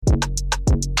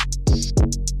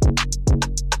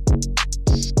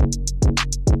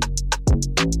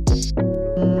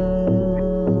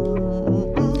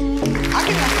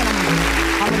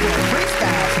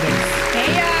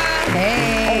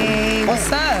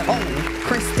up? Oh,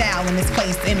 Cristal in this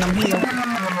place in them here.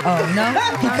 Oh, no?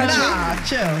 He cut you? Nah,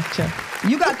 chill.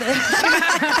 You got the...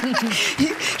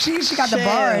 she got the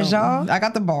bars, y'all. I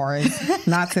got the bars.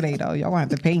 Not today, though. Y'all gonna have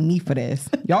to pay me for this.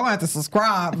 Y'all gonna have to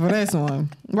subscribe for this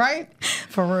one. Right?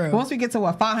 For real. Once we get to,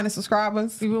 500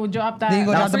 subscribers? You will drop that. Then you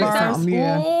go drop the bars?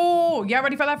 Yeah. Oh, y'all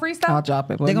ready for that freestyle? I'll drop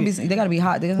it. They gotta be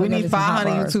hot. We need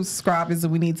 500 YouTube subscribers,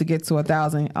 and we need to get to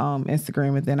 1,000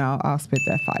 Instagram, and then I'll spit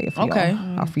that fire for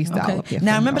y'all. I'll freestyle up here.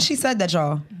 Now remember, she said that,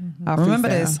 y'all. I'll remember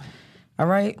freestyle. this. All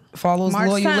right, for all those March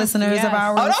loyal 10th, listeners of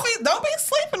ours. Oh, don't be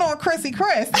sleeping on Chrissy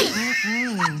Chris.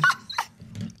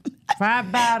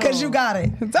 Rap battle. Because you got it.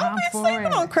 Don't be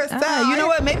sleeping on Chris. You know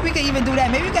what? Maybe we could even do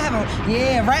that. Maybe we could have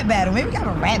a rap battle. Maybe we could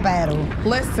have a rap battle.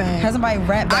 Listen, Have somebody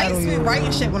rap battle. I used to be you.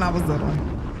 writing shit when I was little.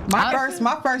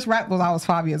 My first rap was I was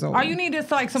 5 years old. All you need is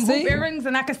like some hoop earrings,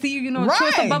 and I can see you, twist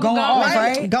a Right, bubble going gum. off,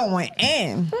 right? Going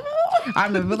in. I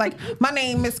remember like, my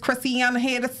name is Chrissy. I'm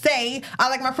here to say I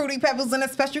like my fruity pebbles in a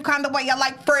special kind of way. I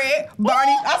like Fred,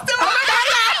 Barney. I still remember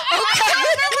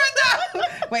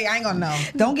that. Wait, I ain't gonna know.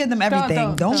 Don't give them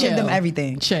everything. Don't give them Chill.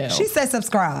 everything. Chill. She said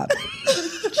subscribe.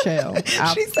 Chill.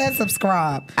 She said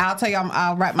subscribe. I'll tell you,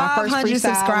 I'll rap my first 500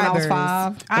 freestyle when I was subscribers.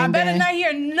 5. I and better then- not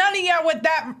hear none of y'all with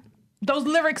those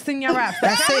lyrics in your rap.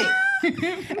 That's it.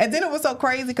 And then it was so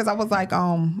crazy because I was like,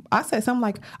 I said something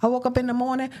like, I woke up in the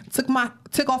morning, took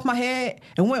off my head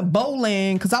and went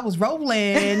bowling because I was rolling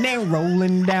and then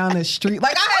rolling down the street.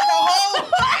 Like I had the whole,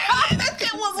 that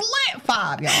shit was lit.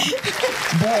 5, y'all.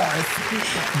 Bars.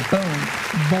 Boom.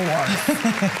 Bars.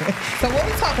 So what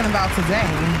we talking about today?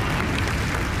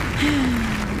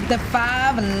 The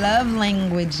 5 love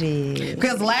languages.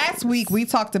 Because last week we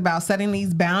talked about setting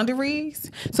these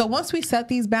boundaries. So once we set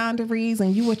these boundaries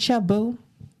and you with your boo,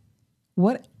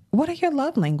 what are your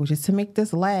love languages to make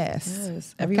this last?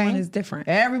 Yes, everyone is different.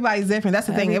 Everybody's different. That's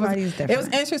the thing. Everybody's It was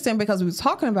interesting because we was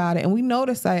talking about it and we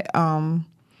noticed that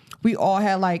we all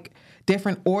had like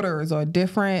different orders or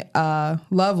different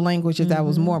love languages that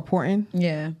was more important.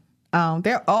 Yeah.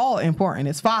 They're all important.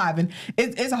 It's 5, and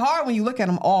it's hard when you look at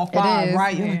them all 5, is,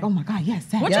 right? You're like, oh my God, yes,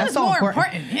 Which that's is so more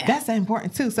important. important, yeah. That's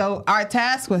important too. So our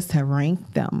task was to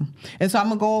rank them, and so I'm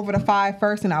gonna go over the 5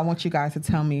 first, and I want you guys to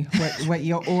tell me what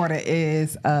your order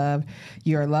is of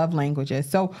your love languages.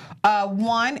 So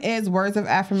 1 is words of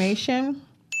affirmation.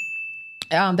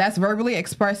 That's verbally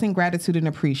expressing gratitude and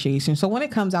appreciation. So when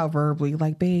it comes out verbally,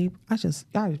 like, babe,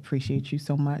 I appreciate you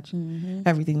so much. Mm-hmm.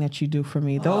 Everything that you do for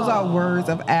me. Those are words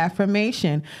of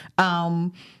affirmation.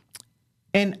 And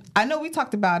I know we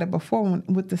talked about it before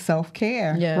with the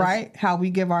self-care, right? How we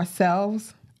give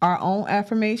ourselves our own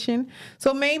affirmation.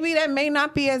 So maybe that may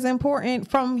not be as important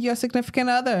from your significant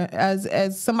other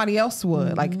as somebody else would.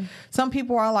 Mm-hmm. Like some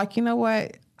people are like, you know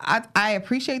what? I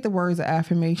appreciate the words of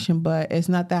affirmation, but it's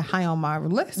not that high on my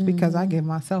list because I give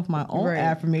myself my own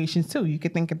affirmations too. You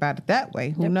could think about it that way.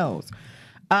 Who knows?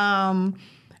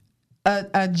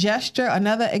 A gesture,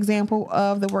 another example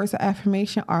of the words of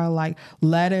affirmation are like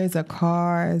letters or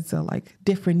cards or like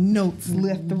different notes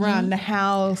left around the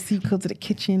house. You go to the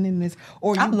kitchen and this,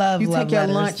 or you take your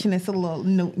letters. lunch and it's a little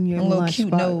note in your lunch.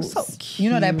 Cute notes. So cute.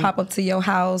 You know that pop up to your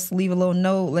house, leave a little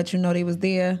note, let you know they was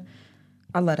there.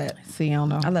 I love that. See, I don't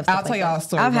know. I love stuff I'll tell like y'all that. a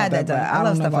story. I've about had that done. but I love don't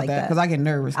know stuff about like that. because I get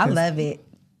nervous. I love it.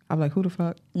 I'm like, who the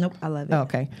fuck? Nope, I love it. Oh,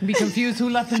 okay. Be confused who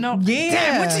left the note. Yeah.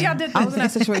 Damn, which of y'all did I was in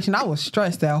this? that situation. I was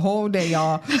stressed that whole day,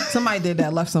 y'all. Somebody did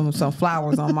that, left some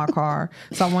flowers on my car.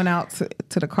 So I went out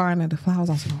to the car and the flowers.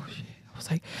 I was like, oh shit. I was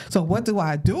like, so what do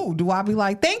I do? Do I be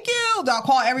like, thank you? Do I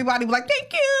call everybody be like,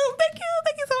 thank you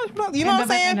so much? You know what I'm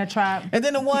saying? In a trap. And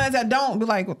then the ones that don't be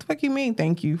like, what the fuck you mean?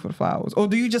 Thank you for the flowers. Or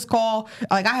do you just call?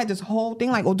 Like I had this whole thing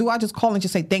like, or do I just call and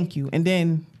just say thank you and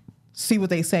then see what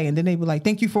they say, and then they be like,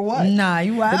 "Thank you for what?" Nah,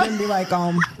 you wild. And then be like,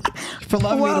 "For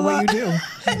loving me the way you do."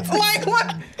 Like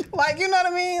what? Like you know what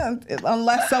I mean?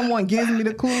 Unless someone gives me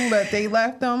the clue that they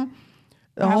left them,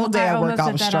 the whole day at work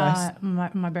I was stressed.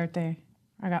 My birthday,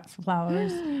 I got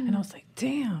flowers, and I was like,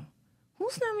 "Damn, who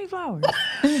sent me flowers?"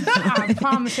 I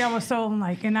promise you, I was so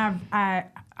like, and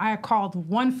I called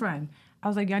one friend. I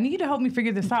was like, I need you to help me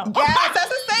figure this out. Yes, that's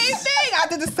the same thing. I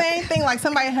did the same thing. Like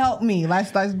somebody help me.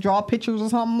 Let's draw pictures or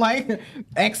something. Like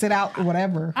exit out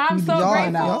whatever. I'm so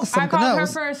grateful. I called her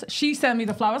else. first. She sent me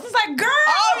the flowers. It's like, girl.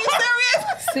 Oh, you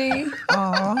serious? See?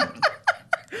 Aw.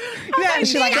 Yeah,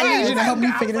 She's like, I need you to help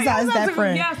me figure this out. It's that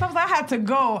friend. Yes, I was like, I had to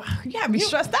go. You gotta be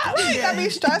stressed out. You gotta be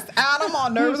stressed out. I'm all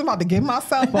nervous. I'm about to get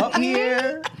myself up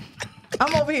here.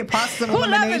 I'm over here processing Who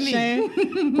loving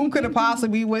elimination. Who could have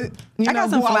possibly with I got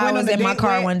some who I went on flowers a in my date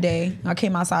car with? one day. I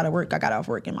came outside of work. I got off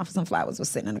work and some flowers was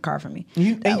sitting in the car for me.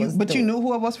 But you knew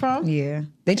who it was from? Yeah.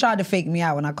 They tried to fake me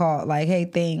out when I called. Like, hey,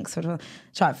 thanks.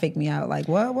 Tried to fake me out. Like,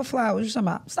 what? What flowers? You talking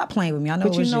about? Stop playing with me. I know But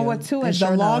it you was know what, too? And Is sure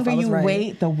the enough, longer I was you right.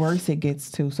 wait, the worse it gets,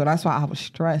 too. So that's why I was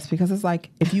stressed. Because it's like,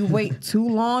 if you wait too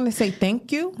long to say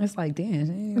thank you, It's like,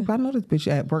 damn. I know this bitch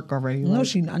at work already.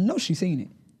 I know she seen it.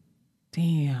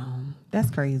 Damn,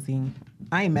 that's crazy.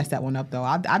 I ain't messed that one up though.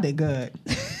 I did good.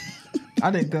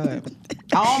 I did good.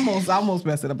 I almost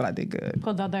messed it up, but I did good.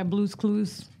 Pulled out that Blue's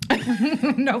Clues.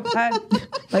 Notepad.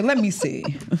 Like, let me see.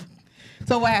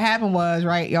 So what happened was,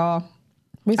 right, y'all.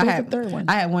 Wait, so I what's had the third one?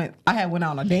 I had went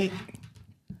out on a date,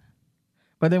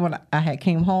 but then when I had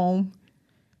came home,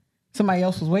 somebody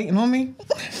else was waiting on me.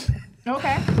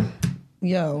 Okay.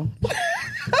 Yo.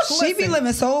 She be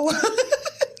living so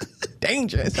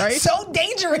Dangerous, right? so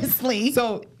dangerously.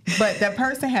 So, but that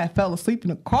person had fell asleep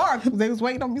in the car because they was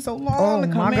waiting on me so long Oh to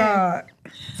come my in. God.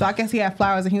 So I guess he had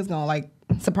flowers and he was gonna like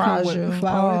Surprise come with you.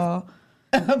 flowers.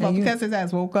 But And you- because his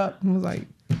ass woke up and was like,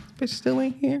 bitch still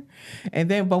ain't here. And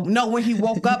then, but no, when he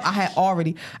woke up,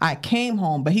 I came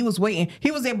home, but he was waiting. He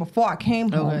was there before I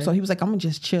came home. Okay. So he was like, I'm gonna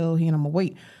just chill here and I'm gonna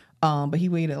wait. But he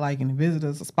waited like in the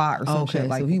visitors spot or some Okay, shit.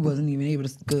 Like so he wasn't even able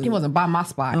to. Good. he wasn't by my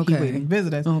spot. Okay. He waited in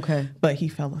visitors. Okay. But he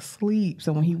fell asleep.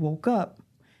 So when he woke up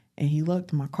and he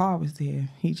looked, my car was there.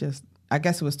 I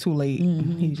guess it was too late.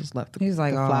 He just left the, He was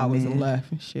like, the "Oh, flowers man." and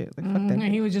left and shit. Like, fuck that. And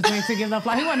he was just waiting to give the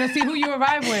flower. He wanted to see who you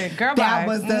arrived with. Girl, That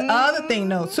bye. was the other thing,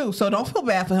 though, too. So don't feel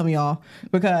bad for him, y'all,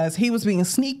 because he was being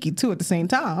sneaky too at the same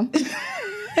time. he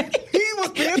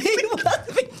was being sneaky.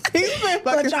 He's been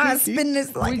fucking trying to sneaky. spin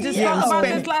this like We just yo. talked about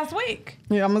spin this it. last week.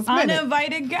 Yeah, I'm gonna spin it.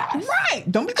 Uninvited guest.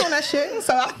 Right. Don't be doing that shit.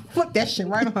 So I flipped that shit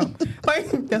right on him. Like,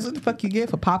 that's what the fuck you get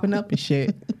for popping up and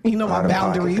shit. You know my Out of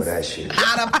pocket boundaries. for that shit.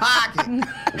 Out of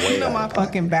pocket. You know my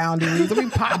fucking boundaries. Don't be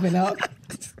popping up.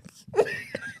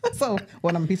 So,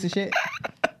 what, I'm a piece of shit?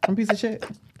 I'm a piece of shit?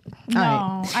 No,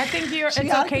 All right. I think it's She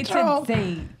out of okay control. to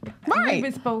date. Right.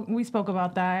 We spoke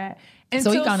about that. So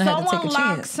he Until kinda had to take someone a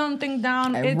locks chance. something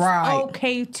down, it's Right.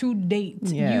 okay to date.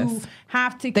 Yes. You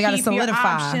have to They gotta keep your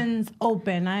solidify. options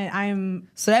open. I'm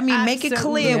So that means make it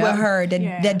clear Absolutely. with her that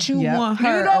Yeah. that you Yep. want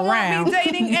her you don't around. want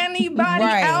me dating anybody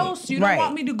Right, else. You don't right.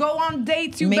 want me to go on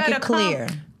dates. You Make better it clear.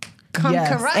 Come Yes.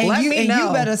 correct. And Let you me and know.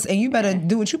 you better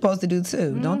do what you're supposed to do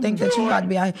too. Don't think that you got to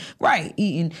be out right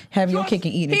eating, have your cake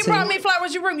and eating He it too. brought me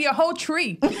flowers. You bring me a whole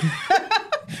tree.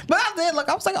 But I did look.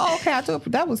 I was like, oh, okay, I took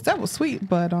that was sweet.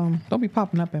 But don't be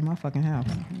popping up at my fucking house.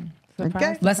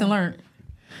 Okay. Lesson learned.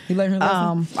 He learned his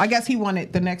lesson. I guess he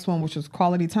wanted the next one, which was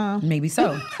quality time. Maybe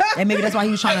so, and maybe that's why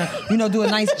he was trying to, do a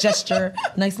nice gesture,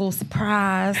 nice little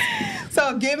surprise.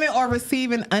 So giving or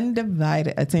receiving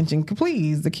undivided attention.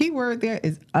 Please, the key word there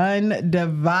is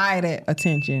undivided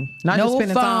attention. Not No just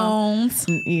spending phones.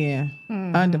 time. Yeah,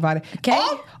 undivided. Okay.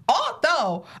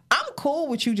 Although I'm cool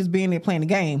with you just being there playing the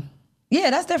game. Yeah,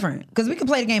 that's different because we can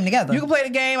play the game together. You can play the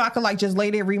game. I could like just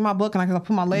lay there, read my book, and I can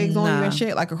put my legs on you Nah. and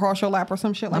shit, like across your lap or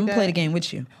some shit like I'm that. gonna play the game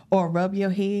with you, Or rub your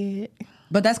head.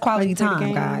 but that's quality Play the time,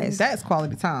 game. guys. That's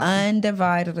quality time.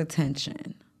 Undivided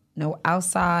attention. No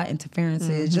outside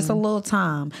interferences. Just a little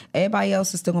time. Everybody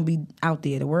else is still gonna be out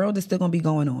there. The world is still gonna be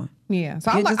going on. Yeah, so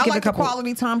Yeah, I just like give it a the couple-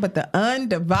 quality time, but the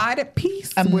undivided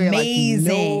piece, where like Amazing.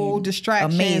 no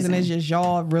distractions, Amazing. and it's just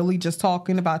y'all really just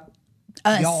talking about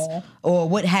Us y'all. or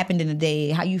what happened in the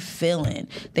day, how you feeling,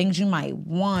 things you might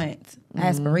want,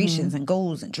 aspirations and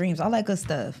goals and dreams, all that good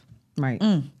stuff. Right.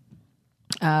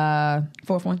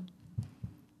 Fourth one.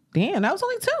 Damn, that was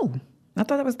only two. I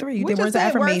thought that was three. You We did just words of said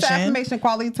affirmation. Words of affirmation,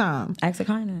 quality time. Acts of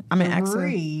kindness. I mean, acts of.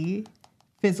 3,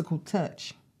 physical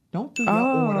touch. Don't do your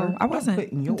Oh, order. I Don't wasn't. put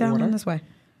in your I'm down order. on this way.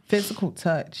 Physical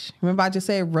touch. Remember I just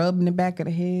said rubbing the back of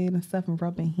the head and stuff and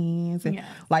rubbing hands and Yes.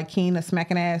 like Keena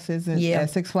smacking asses and Yeah. at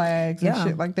Six Flags and Yeah.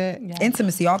 shit like that. Yeah.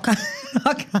 Intimacy, all kinds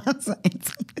of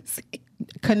intimacy.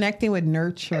 Connecting with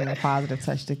nurturing, a positive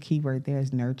touch. The key word there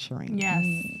is nurturing. Yes.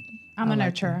 I'm a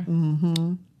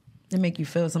nurturer. It make you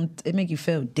feel It make you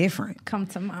feel different Come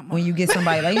to mama. when you get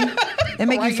somebody like. It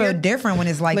make you feel different when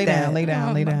it's like Lay that. down, lay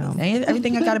down, lay down. Ain't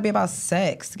everything got to be about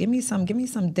sex. Give me some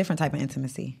different type of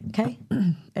intimacy. Okay,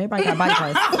 everybody got body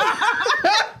parts.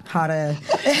 Hot ass.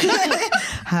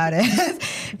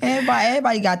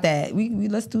 Everybody got that. We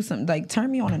let's do something like turn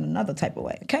me on in another type of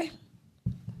way. Okay,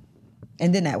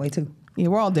 and then that way too. Yeah,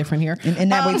 we're all different here. In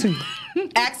that way too.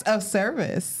 Acts of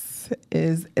service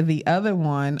is the other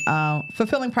one.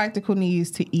 Fulfilling practical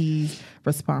needs to ease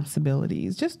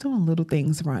responsibilities. Just doing little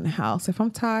things around the house. If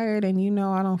I'm tired and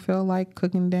I don't feel like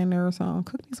cooking dinner or something,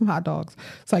 cook me some hot dogs.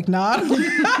 It's like, nah.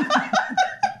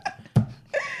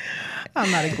 I'm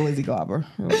not a glizzy globber.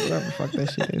 Whatever the fuck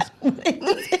that shit is.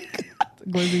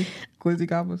 Glizzy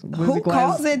gobbers. Who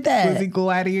calls it that? Glizzy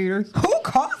gladiators. Who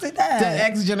calls it that? The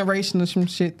X generation of some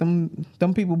shit. Them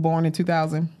people born in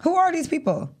 2000. Who are these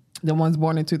people? The ones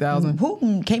born in 2000.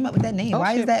 Who came up with that name?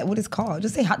 Why shit. is that what it's called?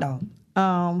 Just say hot dog.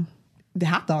 The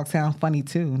hot dog sound funny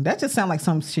too. That just sounds like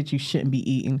some shit you shouldn't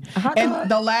be eating. hot And dog?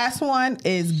 the last one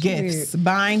is gifts.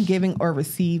 Buying, giving, or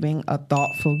receiving a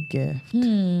thoughtful gift.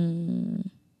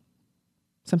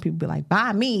 Some people be like,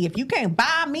 buy me. If you can't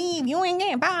buy me, if you ain't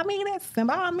gonna buy me this and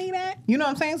buy me that. You know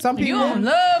what I'm saying? Some people You don't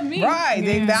love me. Right.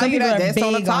 They Yeah. value Some people that. are That's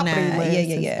on the big top on of their that. list.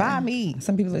 Yeah. It's buy me.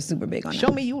 Some people are super big on Show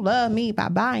that. me you love me by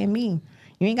buying me.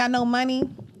 You ain't got no money.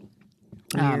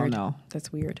 I don't Weird. know.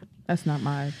 That's weird. That's not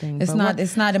my thing. It's But not-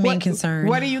 it's not a main concern.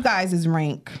 What do you guys'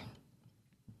 rank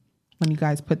when you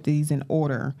guys put these in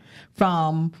order?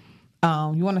 From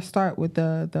you want to start with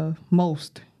the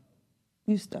most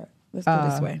You start. Let's go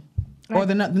this way. or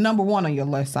the number one on your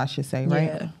list, I should say, right?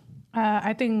 Yeah.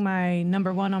 I think my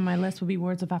number one on my list would be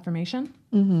words of affirmation.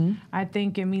 Mm-hmm. I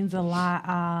think it means a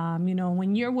lot.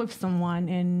 When you're with someone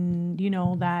and you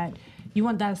know that you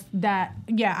want that.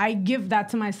 Yeah, I give that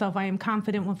to myself. I am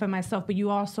confident within myself. But you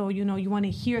also, you want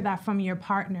to hear that from your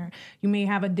partner. You may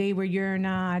have a day where you're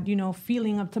not,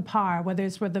 feeling up to par, whether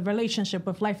it's with the relationship,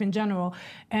 with life in general,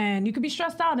 and you could be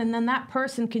stressed out, and then that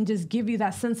person can just give you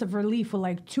that sense of relief with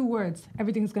like 2 words.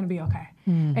 Everything's gonna be okay.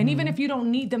 Mm-hmm. And even if you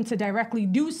don't need them to directly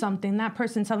do something, that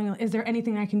person telling you, "Is there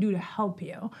anything I can do to help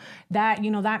you?" That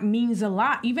that means a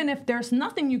lot. Even if there's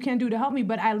nothing you can do to help me,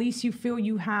 but at least you feel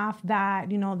you have that,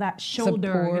 that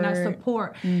shoulder and that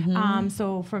support. Mm-hmm.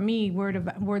 So for me,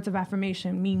 words of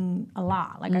affirmation mean a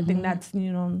lot. Like I think that's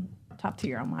top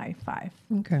tier on my 5.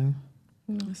 Okay.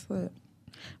 That's lit.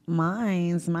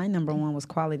 My number one was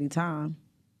quality time.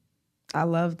 I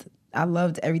loved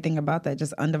everything about that.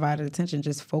 Just undivided attention,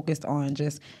 just focused on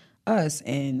just us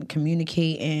and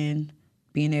communicating,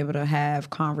 being able to have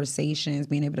conversations,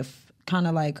 being able to kind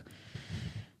of like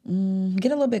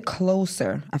get a little bit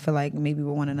closer. I feel like maybe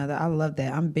with one another. I love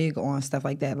that. I'm big on stuff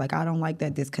like that. Like I don't like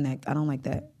that disconnect. I don't like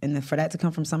that. And then for that to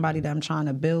come from somebody that I'm trying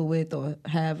to build with or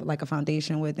have like a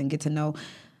foundation with and get to know,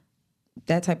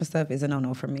 that type of stuff is a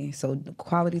no-no for me. So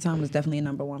quality time was definitely a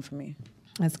number one for me.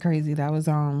 That's crazy. That was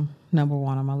number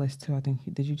one on my list too. I think.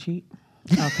 Did you cheat?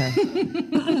 Okay.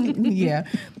 Yeah,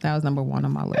 that was number one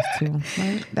on my list too.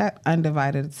 Right? That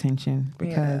undivided attention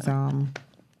because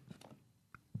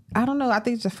I don't know. I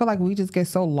just feel like we just get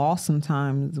so lost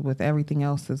sometimes with everything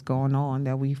else that's going on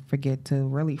that we forget to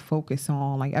really focus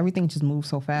on. Like everything just moves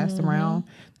so fast around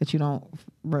that you don't.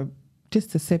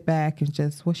 Just to sit back and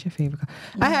just, what's your favorite color?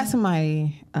 I had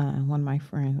somebody, my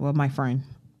friend,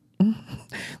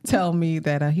 tell me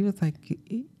that he was like,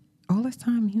 all this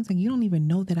time, he was like, you don't even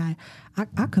know that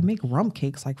I could make rum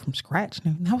cakes like from scratch.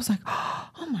 And I was like,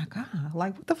 oh my God,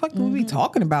 like what the fuck do we be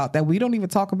talking about that we don't even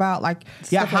talk about? Like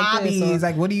your Stuff like hobbies, this,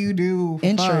 like what do you do? For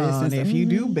interests fun? and stuff. If you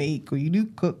do bake or you do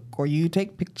cook or you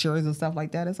take pictures and stuff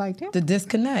like that, it's like, damn. The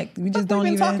disconnect. We just We've don't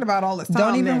been even talking about all this Don't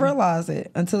time even then. realize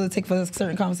it until it takes for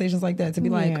certain conversations like that to be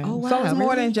like, Yeah. oh wow. So it's more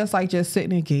really? than just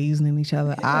sitting and gazing in each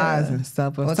other's eyes and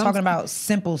stuff. But Or talking about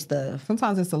simple stuff.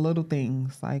 sometimes it's the little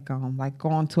things like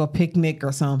going to a picnic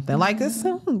or something. Like it's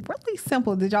something really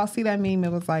simple. Did y'all see that meme?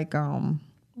 It was like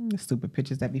stupid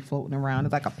pictures that be floating around.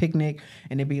 It's like a picnic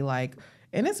and it'd be like,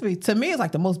 and to me it's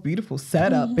like the most beautiful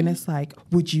setup. And it's like,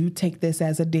 would you take this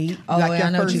as a date? Oh, like yeah, I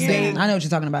know what you're saying. date? I know what you're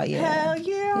talking about. Yeah. Hell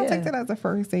yeah, I'll Yeah. take that as a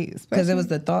first date. Because it was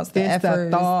the thoughts, the It's the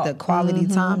efforts, thought. the quality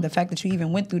time, the fact that you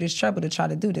even went through this trouble to try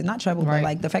to do this. Not trouble, Right. but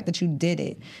like the fact that you did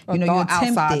it. Or You thought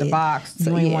attempted. outside the box.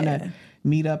 So, You ain't yeah. want to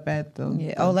meet up at the, Yeah.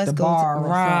 the, Oh, let's the go bar to, or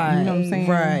right. something. You know what I'm saying?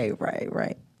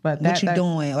 Right. But what you that-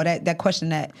 doing? Or that question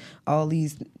that all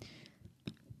these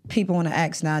people want to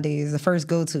ask nowadays, the first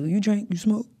go-to, you drink, you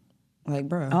smoke? Like,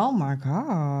 bro. Oh my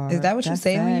God. Is that what you That's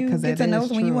say when sad, you 'cause get it to know? is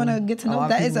When you true. want to get to A know, lot of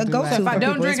that is people a do go-to. that. If I for don't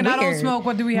people. drink It's and I don't weird. smoke,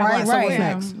 what do we have? Right, left? so So, what's yeah,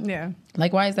 next? Yeah.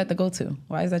 Like, why is that the go-to?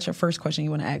 Why is that your first question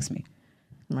you want to ask me?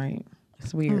 Right.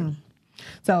 It's weird.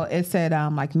 So it said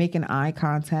like making eye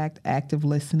contact, active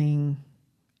listening,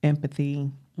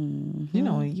 empathy. Mm-hmm. You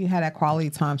know, you had that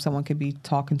quality time. Someone could be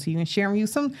talking to you and sharing you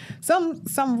some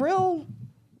real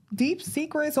deep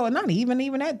secrets, or not even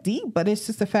that deep, but it's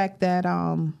just the fact that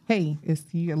hey,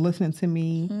 you're listening to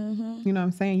me. Mm-hmm. You know what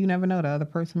I'm saying? You never know, the other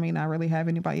person may not really have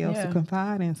anybody else to Yeah.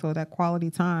 confide in. So that quality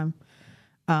time,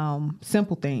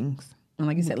 simple things, And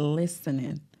like you said,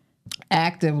 listening.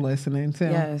 active listening too.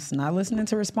 Yes, not listening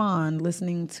to respond,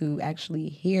 listening to actually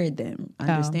hear them,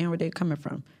 understand where they're coming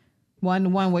from.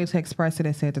 One way to express it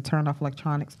is said to turn off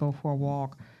electronics, go for a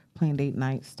walk, plan date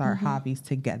night, start hobbies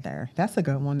together. That's a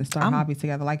good one to start hobbies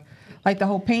together. Like the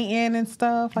whole painting and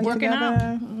stuff. Like Working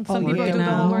together. out. Some people do the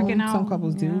out. working out. Some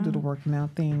couples do the working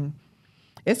out thing.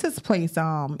 It's this place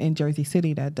in Jersey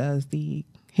City that does the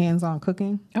hands-on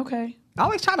cooking. Okay. I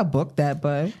always try to book that,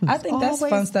 but I think that's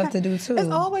fun stuff to do too. It's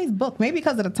always booked. Maybe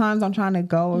because of the times I'm trying to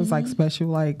go, it's like special,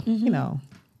 like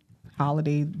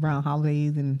holidays, around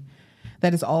holidays, and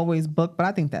that is always booked. But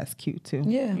I think that's cute too.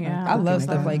 Yeah, Yeah. I love Looking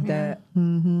stuff like like that.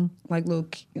 Mm-hmm. Like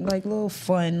little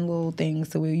fun little things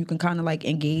to where you can kind of like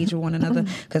engage with one another.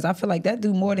 Because I feel like that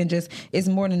do more than just. It's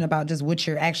more than about just what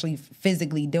you're actually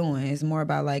physically doing. It's more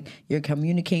about like you're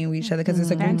communicating with each other because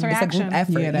it's a group Interaction.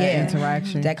 effort. Yeah, that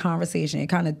interaction. that conversation.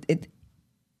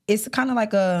 It's kind of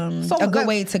like a good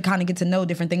way to kind of get to know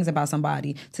different things about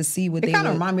somebody, to see what It they kind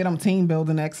of would. remind me of them team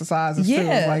building exercises too.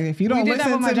 Yeah. It's like if you don't We did that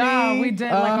listen with my to job. me, We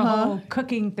did like a whole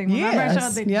cooking thing. Remember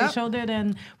Yes. they showed it,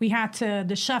 and we had to.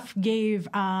 The chef gave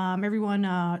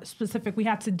everyone specific. We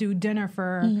had to do dinner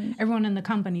for everyone in the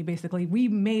company. Basically, we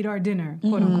made our dinner,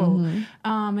 quote unquote,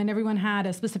 and everyone had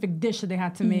a specific dish that they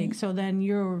had to make. So then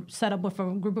you're set up with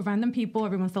a group of random people.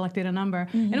 Everyone selected a number,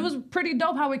 and it was pretty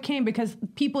dope how it came because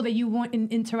people that you want to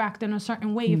interact in a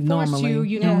certain way forced Normally.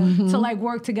 you know, to like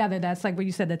work together. That's like what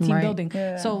you said, the team Right. building.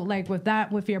 Yeah. So like with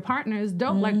that, with your partners,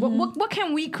 dope. Like what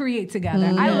can we create together?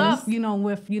 I love,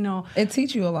 It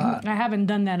teach you a lot. I haven't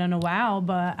done that in a while,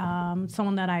 but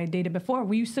someone that I dated before,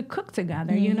 we used to cook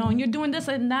together, and you're doing this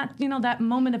and that, that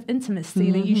moment of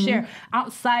intimacy that you share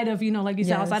outside of, like you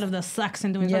said, Yes. outside of the sex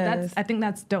and doing stuff. Yes. I think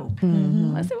that's dope.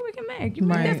 Let's see what we can make. You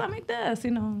make Right. this, I make this,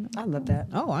 I love that.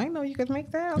 Oh, I didn't know you could make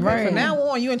that. Okay, Right. from now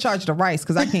on, you in charge of the rice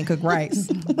because I can't cook rice.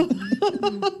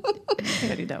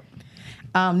 Pretty dope.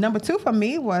 Number 2 for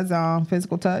me was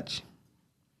physical touch.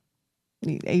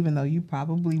 Even though you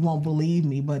probably won't believe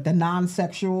me, but the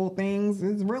non-sexual things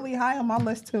is really high on my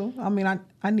list too. I mean,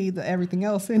 I need everything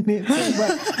else in it too,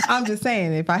 but I'm just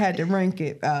saying if I had to rank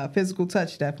it, physical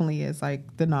touch definitely is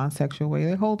like the non-sexual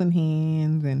way, like holding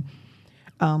hands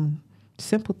and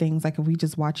simple things like if we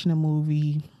just watching a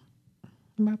movie,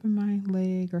 rubbing my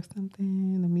leg or something,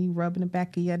 and me rubbing the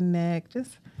back of your neck.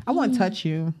 Just I want to touch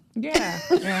you. Yeah.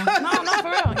 No, for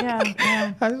real.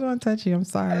 Yeah. I just want to touch you. I'm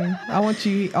sorry. I want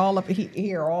you all up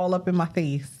here, all up in my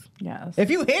face. Yes. If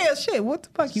you hear shit, what the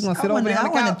fuck? You gonna sit over there I on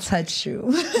the want couch? to touch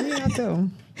you. Yeah, I do.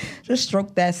 Just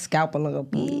stroke that scalp a little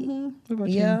bit. What about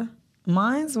Yeah.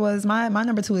 Mine's was my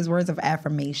number 2 is words of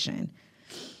affirmation.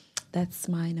 That's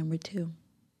my number 2.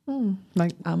 you?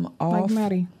 Like I'm all like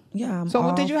Maddie. Yeah. I'm So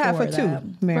what all did you have for that.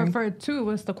 2, Mary? For 2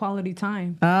 was the quality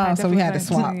time. Oh, I so we definitely had to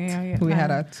said- swap. We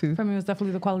had a 2. For me, it was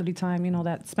definitely the quality time,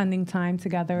 that spending time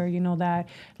together, that,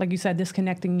 like you said,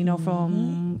 disconnecting,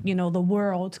 from, the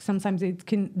world. Sometimes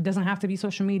it doesn't have to be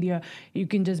social media. You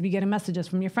can just be getting messages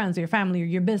from your friends or your family or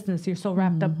your business. You're so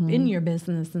wrapped up in your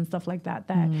business and stuff like that,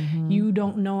 that you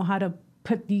don't know how to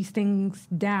put these things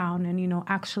down and,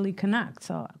 actually connect.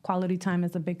 So quality time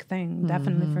is a big thing,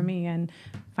 definitely for me, and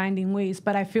finding ways.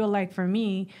 But I feel like for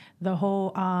me, the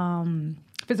whole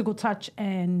physical touch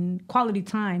and quality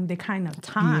time, they kind of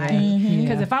tie.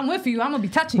 Because if I'm with you, I'm going to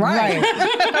be touching Right. you.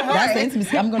 That's the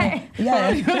intimacy. I'm going to, yeah.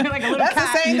 Like a little That's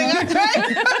cat, the same you know? thing I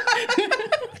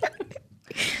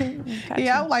say.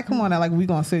 Yeah, I'm like, come on now, like we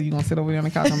gonna sit, you gonna sit over there on the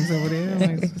couch, I'm gonna sit over there.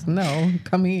 I'm like, no,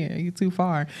 come here, you too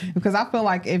far. Because I feel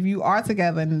like if you are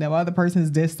together and the other person's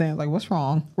distant, like what's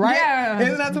wrong, right? Yeah.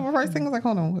 Isn't that the first thing? It's like,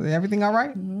 hold on, is everything all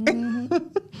right?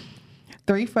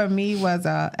 3 for me was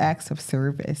acts of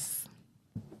service.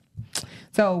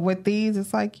 So with these,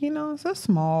 it's like, it's just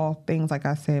small things, like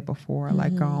I said before.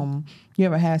 Like, you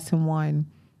ever had someone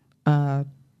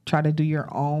try to do your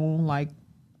own like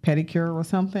pedicure or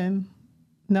something?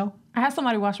 No. I had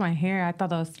somebody wash my hair. I thought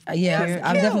that was Yeah, cute.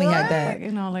 I've definitely had that.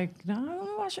 Like, no, I want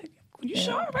to wash it. You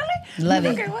sure? Really? Love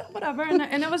it. Okay, whatever.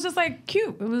 And it was just like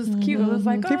cute. It was cute. It was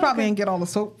like, He probably okay. didn't get all the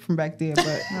soap from back there,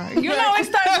 but You always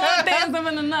start one thing and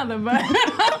then another, but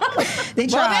They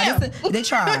tried. They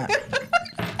tried.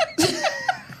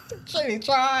 she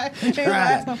tried.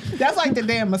 That's like the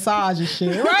damn massage and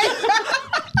shit, right?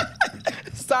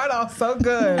 Start off so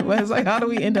good, but it's like, how do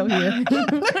we end up here?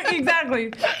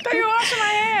 exactly. So you washing my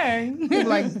hair. He's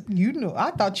like,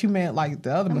 I thought you meant like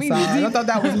the other massage. I thought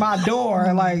that was my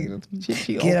door. Like,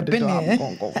 she Get up opened the in door. there. I'm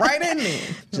gonna go right in there.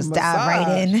 Just dive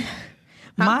right in.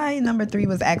 My number 3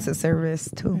 was acts of service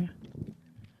too.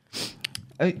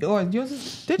 Or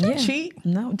yours? Did you cheat?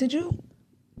 No, did you?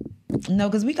 No,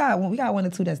 because we got 1 or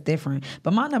 2 that's different.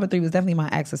 But my number 3 was definitely my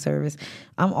acts of service.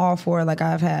 I'm all for, like,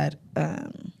 I've had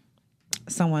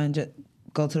someone just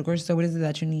go to the grocery store. What is it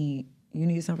that you need? You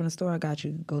need something from the store? I got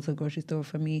you. Go to the grocery store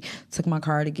for me. Took my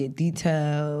car to get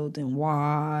detailed and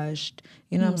washed.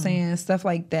 You know what I'm saying? Stuff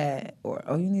like that. Or,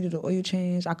 oh, you needed an oil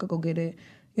change? I could go get it.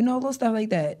 You know, little stuff like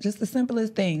that. Just the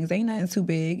simplest things. Ain't nothing too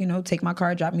big. You know, take my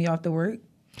car, drop me off to work.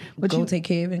 But go take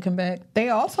care of it and come back. They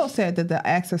also said that the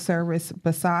acts of service,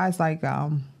 besides like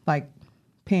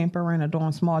pampering or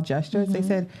doing small gestures, they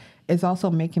said it's also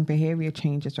making behavior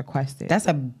changes requested. That's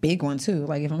a big one too.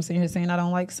 Like if I'm sitting here saying I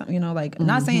don't like something, you know, like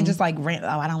not saying just like rant,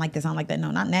 oh, I don't like this, I don't like that.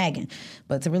 No, not nagging,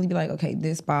 but to really be like, okay,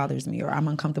 this bothers me, or I'm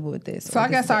uncomfortable with this. So I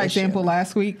guess our example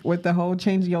last week with the whole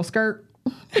changing your skirt.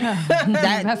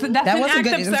 that was a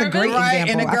good, it was a great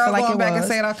example. And the girl like going back and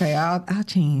saying, okay, I'll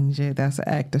change it. That's an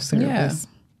act of service.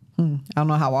 I don't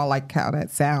know how I like how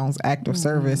that sounds, act of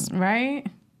service. Right?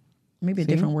 Maybe a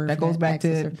different word. That goes back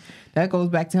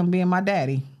to him being my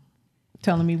daddy,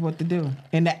 telling me what to do.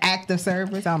 In the act of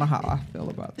service, I don't know how I feel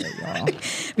about that,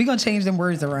 y'all. We're gonna change them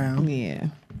words around. Yeah.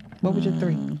 What was your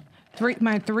three?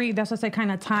 My three, that's what I say,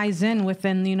 kind of ties in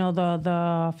within, you know,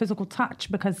 the physical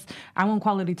touch, because I want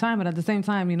quality time, but at the same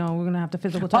time, you know, we're gonna have the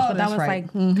physical touch. But that was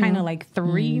right. like kind of like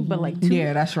three, but like two.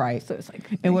 Yeah, that's right. So it's like.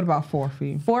 And what about 4 for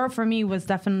you? 4 for me was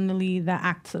definitely the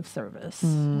acts of service.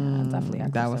 Definitely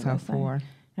acts that of was service. her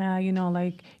 4. You know,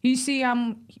 like you see,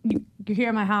 you here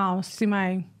at my house, see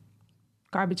my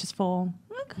garbage is full.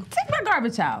 Take my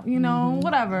garbage out, you know,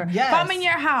 whatever. Yes. If I'm in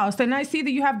your house and I see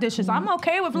that you have dishes, I'm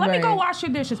okay with, let me go wash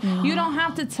your dishes. You don't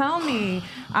have to tell me.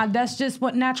 That's just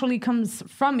what naturally comes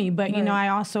from me. But, you know, I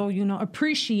also, you know,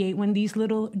 appreciate when these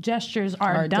little gestures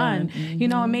are done. You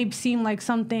know, it may seem like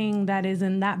something that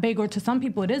isn't that big, or to some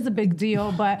people it is a big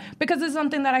deal, but because it's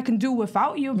something that I can do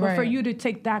without you, but for you to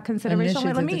take that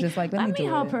consideration, let me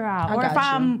help her out. Or if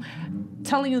I'm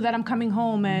telling you that I'm coming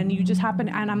home and you just happen,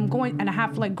 and I'm going, and I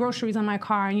have like groceries in my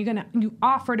car, and you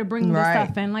offer to bring this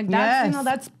stuff in, like that's you know,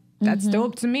 that's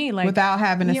dope to me, like without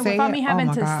having to say without it. me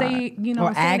having to say, you know,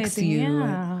 or ask you.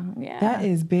 Yeah. That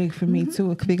is big for me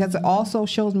too, because it also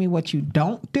shows me what you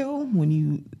don't do when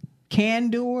you can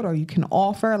do it, or you can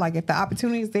offer. Like if the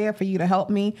opportunity is there for you to help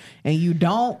me and you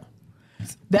don't,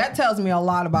 that tells me a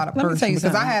lot about a person.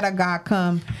 Because I had a guy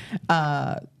come,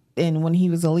 and when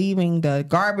he was leaving, the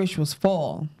garbage was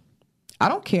full. I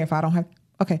don't care if I don't have.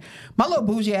 Okay, my little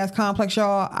bougie ass complex,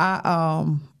 y'all. I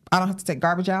don't have to take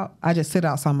garbage out. I just sit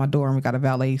outside my door, and we got a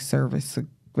valet service, a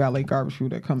valet garbage crew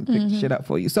that come pick shit up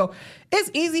for you. So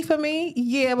it's easy for me,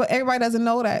 yeah, but everybody doesn't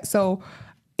know that. So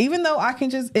even though I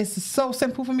can it's so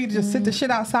simple for me to just sit the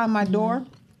shit outside my door.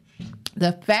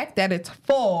 The fact that it's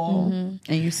full, and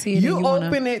you see it, you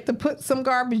open it to put some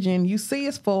garbage in. You see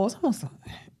it's full. It's almost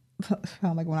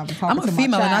sound like when I was talking to my child. I'm a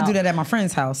female, and I do that at my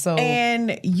friend's house. So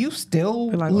and you still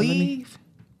leave.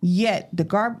 Yet the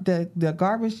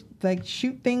garbage like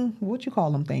chute thing, what you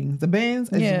call them things, the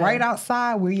bins is right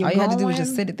outside where you're going. All you had to do was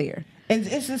just sit it there. And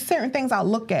it's just certain things I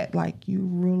look at, like you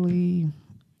really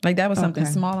like that was something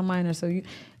small and minor. So you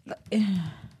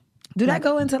do that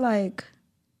go into like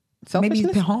maybe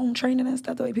home training and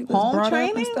stuff, the way people home brought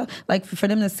training? Up and stuff, like for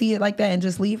them to see it like that and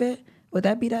just leave it. Would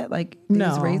that be that? Like they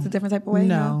was raised a different type of way?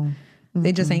 No,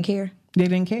 they just ain't care. They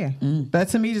didn't care. That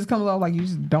to me just comes off like you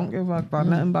just don't give a fuck about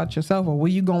nothing about yourself, or where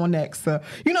you going next. You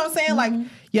know what I'm saying? Like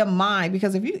your mind,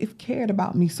 because if you cared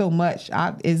about me so much,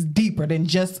 it's deeper than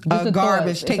just a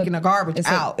garbage, taking a garbage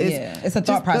out. It's a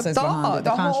thought process behind it.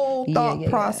 The whole thought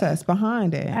process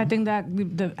behind it. I think that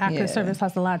the act of service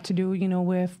has a lot to do, you know,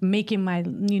 with making my,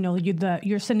 you know,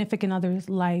 your significant other's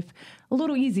life a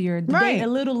little easier, the day a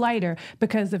little lighter.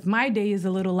 Because if my day is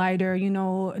a little lighter, you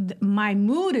know, my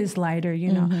mood is lighter.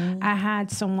 You know, I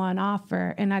had someone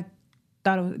offer, and I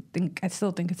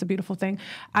still think it's a beautiful thing.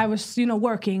 I was, you know,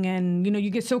 working, and you know,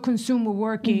 you get so consumed with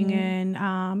working,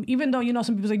 and even though, you know,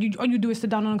 some people say all you do is sit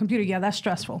down on a computer. Yeah, that's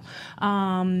stressful.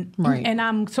 And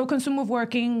I'm so consumed with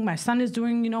working. My son is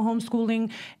doing, you know,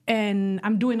 homeschooling, and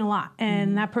I'm doing a lot.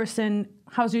 And that person,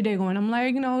 how's your day going? I'm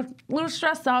like, you know, a little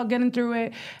stressed out, getting through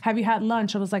it. Have you had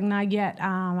lunch? I was like, not yet.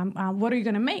 What are you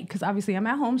gonna make? Because obviously I'm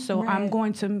at home, so I'm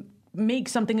going to make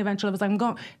something eventually. I was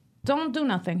like, don't do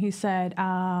nothing. He said,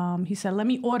 let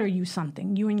me order you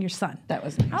something, you and your son. That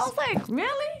was nice. I was like,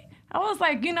 really? I was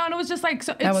like, you know, and it was just like,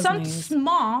 so it's something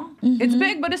small. It's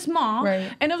big, but it's small.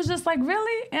 Right. And it was just like,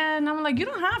 really? And I'm like, you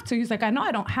don't have to. He's like, I know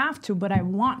I don't have to, but I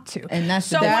want to. And that's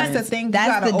the thing.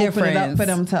 That's the difference. Open it up for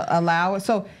them to allow it.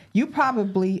 So you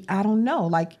probably, I don't know,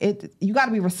 like you got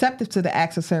to be receptive to the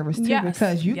acts of service too,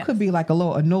 because you could be like a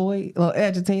little annoyed, a little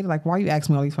agitated, like, why are you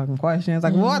asking me all these fucking questions?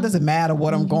 Like, well, it doesn't matter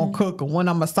what I'm going to cook or when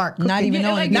I'm going to start cooking. Not even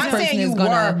knowing not saying you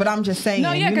were, but I'm just saying.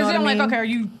 No, yeah, because you're like, okay, are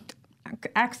you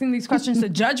asking these questions to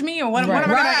judge me or what am I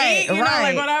gonna eat? You know,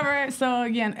 like whatever. So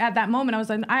again, at that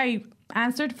moment, I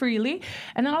answered freely,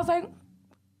 and then I was like,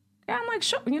 yeah, I'm like,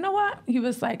 sure. You know what? He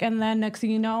was like, and then next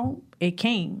thing you know, it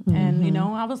came. And, you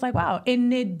know, I was like, wow.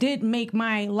 And it did make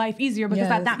my life easier because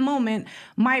at that moment,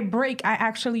 my break, I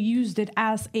actually used it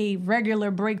as a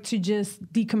regular break to just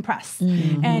decompress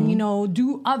and, you know,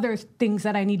 do other things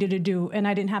that I needed to do. And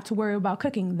I didn't have to worry about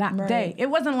cooking that day. It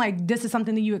wasn't like this is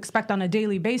something that you expect on a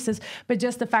daily basis, but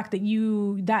just the fact that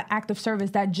that act of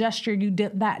service, that gesture you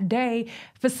did that day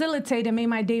facilitated and made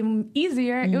my day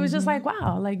easier. It was just like,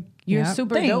 wow, like, you're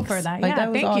super dope for that. Like, yeah,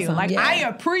 that was thank you. awesome. Like, I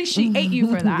appreciate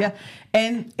you for that. Yeah.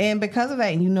 And because of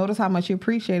that, and you notice how much you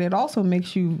appreciate it, it also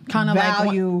makes you kind of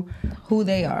value who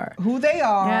they are.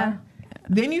 Yeah.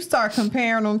 Then you start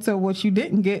comparing them to what you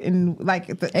didn't get, and like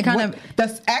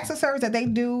the acts of service that they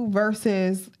do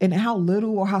versus and how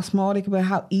little or how small they can be,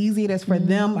 how easy it is for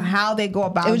them, how they go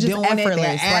about doing it,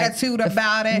 their attitude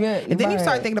about it. And then you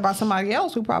start thinking about somebody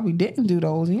else who probably didn't do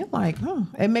those, and you're like,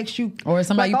 it makes you or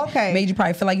somebody made you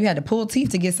probably feel like you had to pull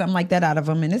teeth to get something like that out of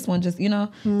them, and this one just you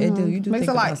do makes think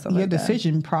a lot your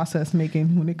decision process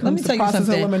making when it comes to process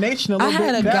elimination. I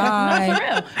had a guy for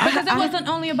real because it wasn't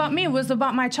only about me; it was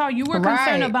about my child. You were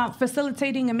concerned about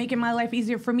facilitating and making my life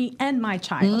easier for me and my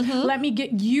child. Let me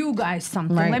get you guys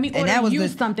something. Let me order you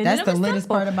something. That's the latest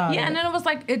part about it. Yeah, and then it was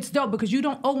like, it's dope because you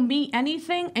don't owe me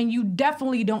anything and you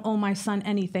definitely don't owe my son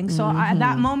anything. So at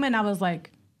that moment, I was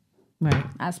like,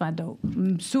 that's my dope.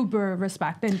 Super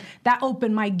respect. And that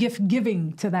opened my gift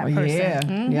giving to that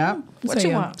person. What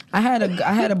you want? I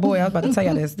had a boy, I was about to tell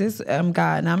you this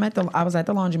guy, and I was at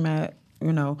the laundromat,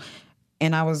 you know,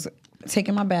 and I was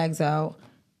taking my bags out.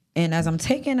 And as I'm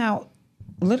taking out,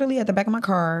 literally at the back of my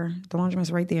car, the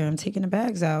laundromat's right there, I'm taking the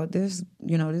bags out. This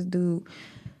dude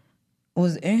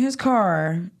was in his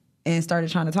car and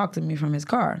started trying to talk to me from his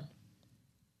car.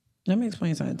 Let me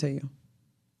explain something to you.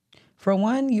 For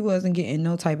one, you wasn't getting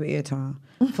no type of airtime.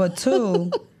 For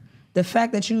two, the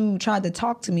fact that you tried to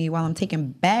talk to me while I'm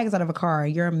taking bags out of a car,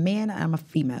 you're a man, I'm a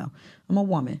female. I'm a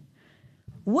woman.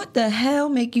 What the hell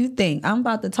make you think I'm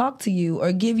about to talk to you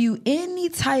or give you any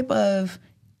type of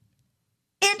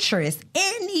interest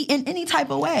in any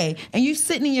type of way, and you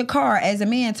sitting in your car as a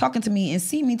man talking to me and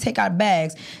see me take out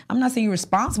bags? I'm not saying you're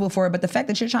responsible for it, but the fact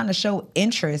that you're trying to show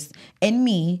interest in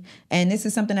me, and this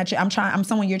is something that I'm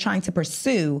someone you're trying to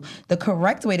pursue. The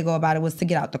correct way to go about it was to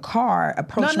get out the car,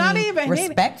 approach me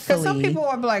respectfully. Because some people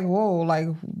are like, "Whoa, like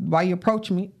why you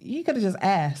approach me?" He could have just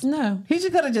asked. No, he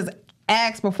just could have just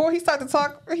asked before he started to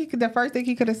talk. The first thing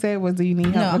he could have said was, "Do you need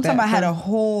help?" No, I'm talking about had a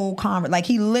whole conversation. Like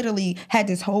he literally had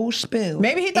this whole spiel.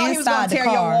 Maybe he thought he was going to tear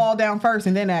your wall down first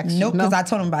and then ask you. Nope, because I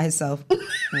told him about himself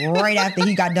right after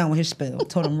he got done with his spiel.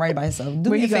 Told him right about himself.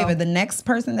 Do me a favor. The next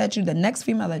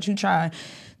female that you try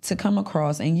to come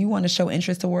across and you want to show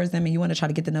interest towards them and you want to try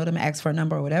to get to know them, ask for a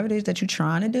number or whatever it is that you're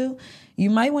trying to do, you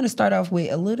might want to start off with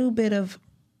a little bit of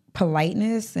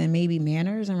politeness and maybe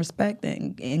manners and respect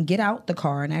and get out the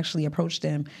car and actually approach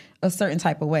them a certain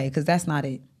type of way, because that's not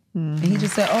it. And he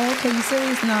just said, "Oh, okay, you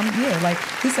serious?" And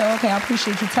he said, "Okay, I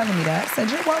appreciate you telling me that." I said,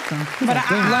 "You're welcome." But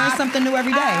I learn something new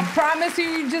every day. I promise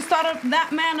you just thought of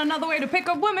that man another way to pick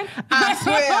up women. I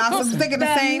swear, I was thinking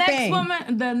the same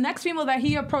thing. The next female that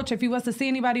he approached, if he was to see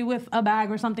anybody with a bag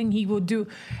or something, he would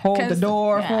hold the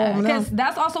door for him. Because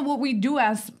that's also what we do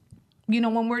as,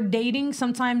 when we're dating.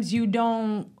 Sometimes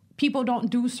people don't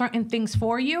do certain things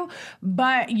for you,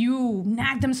 but you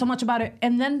nag them so much about it,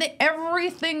 and then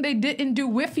everything they didn't do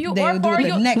with you or for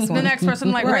you, the next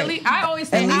person, like, really? I always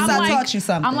say, I taught you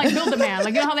something. I'm like Build-A-Man.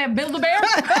 Like, you know how they have Build-A-Bear?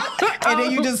 And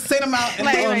then you just send them out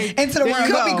into the world.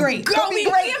 Go be great. Go be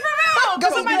great. Go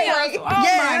somebody else. Oh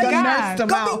my God.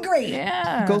 Go be great.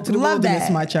 Yeah. Go to the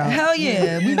wilderness, my child. Hell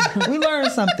yeah. We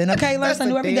learn something, okay? Learn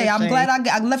something new every day. I'm glad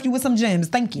I left you with some gems.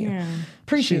 Thank you. Yeah.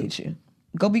 Appreciate you.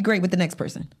 Go be great with the next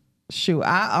person. Shoot,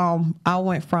 I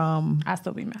went from... I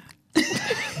still be mad.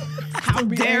 How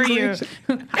dare you?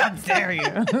 How dare you?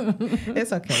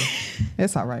 It's okay.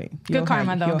 It's all right. Good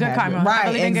karma, though. Good karma.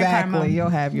 Right, exactly. You'll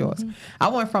have yours. I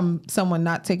went from someone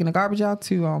not taking the garbage out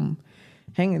to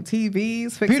hanging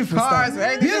TVs, fixing cars.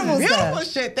 Beautiful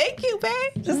shit. Thank you,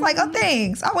 babe. Just like, oh,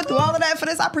 thanks. I went through all of that for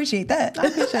this. I appreciate that. I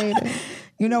appreciate it.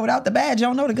 You know, without the bad, you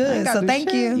don't know the good. So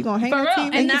thank you. You gonna hang For on real.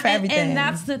 TV? Thank you for everything. And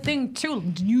that's the thing too.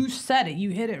 You said it.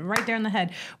 You hit it right there in the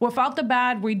head. Without the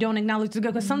bad, we don't acknowledge the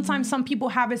good. Because sometimes some people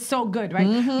have it so good, right?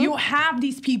 You have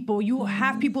these people. You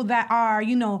have people that are,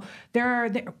 you know,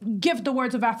 they give the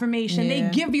words of affirmation. Yeah.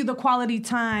 They give you the quality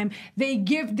time. They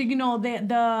give the, you know,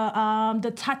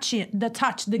 the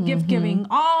touch, the gift giving,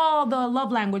 all the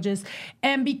love languages.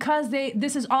 And because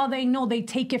this is all they know, they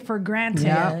take it for granted.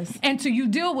 Yes. And so you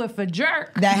deal with a jerk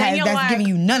That's like, giving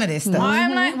you none of this stuff.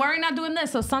 why are you not doing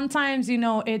this? So sometimes, you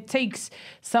know, it takes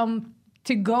some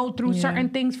to go through certain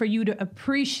things for you to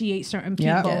appreciate certain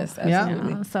people. Yep. Yes, You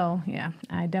absolutely. know? So yeah,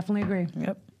 I definitely agree.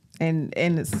 Yep.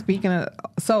 And speaking of,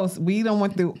 so we don't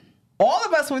went through. All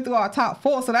of us went through our top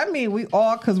 4, so that means we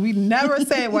all, because we never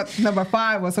said what number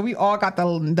 5 was, so we all got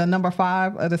the number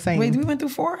 5 of the same. Wait, we went through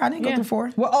 4? I didn't go through 4.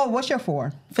 What's your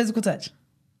 4? Physical touch.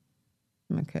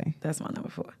 Okay, That's my number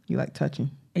 4. you like touching.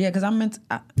 Yeah, because I'm meant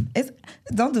to,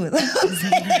 don't do it like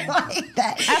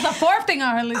that. As a fourth thing, or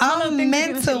at least one of the I'm things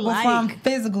mental you before I'm like.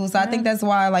 physical, so I think that's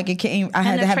why like it came. I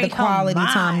had And to the have the trait quality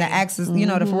time, the combined. access, you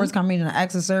know, the first combination, the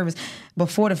acts of service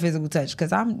before the physical touch,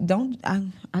 because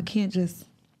I can't just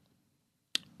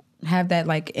have that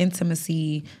like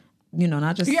intimacy, you know,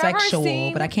 not just You ever sexual,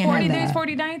 seen but I can't 40 have Days, that.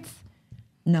 40 Nights?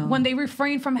 No, When they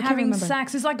refrain from having remember.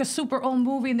 sex. It's like a super old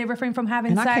movie and they refrain from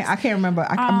having And sex. I can't remember.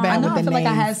 I'm I bad know. with the I feel like I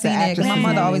names, have the seen it because my actresses'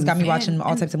 mother always got me names. watching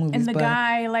all types of movies. And the but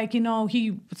guy, like, you know,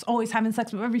 he was always having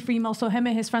sex with every female. So him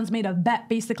and his friends made a bet,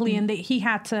 basically, and he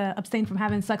had to abstain from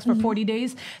having sex for 40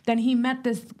 days. Then he met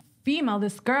this female,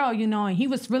 this girl, you know, and he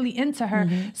was really into her.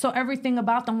 So everything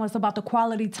about them was about the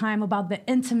quality time, about the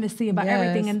intimacy, about Yes.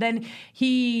 everything. And then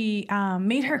he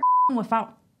made her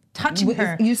without touching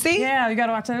her. You see? Yeah, you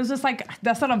gotta watch it. It was just like,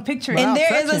 that's what I'm picturing. and Wow,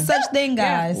 there is a touching. such thing,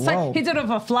 guys. Yeah, Whoa. he did it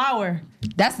with a flower.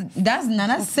 That's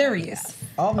serious.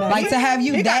 Oh, no. Like to have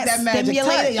you He got that magic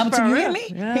stimulated. touch. You For hear real. me?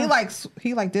 Yeah.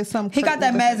 He like did some. He got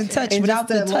that magic touch and without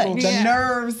just the touch. the Yeah.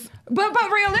 nerves. But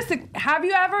realistic, have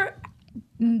you ever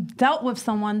dealt with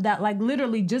someone that like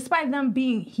literally just by them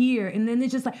being here and then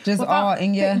it's just like Just all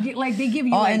in your- like they give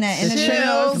you All like in that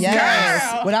chills,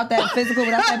 yes. girl. Without that physical,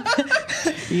 without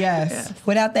that Yes.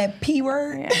 without that P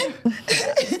word.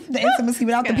 The intimacy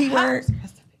without the P word.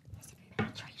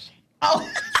 Oh,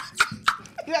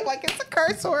 you act like it's a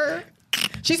curse word.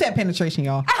 She said penetration,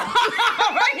 y'all.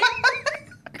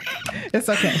 It's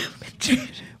okay.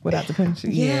 Without the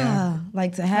penetration. Yeah.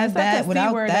 Like to have It's not that the C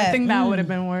without word. that. I think that would have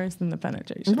been worse than the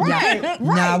penetration. Right. Yeah.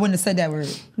 No, I wouldn't have said that word.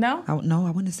 No? No, I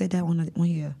wouldn't have said that one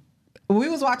here. We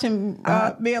was watching,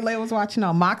 me and Leia was watching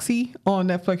Moxie on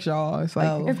Netflix, y'all. It's like,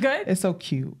 Oh. It's good? It's so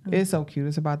cute. It's so cute.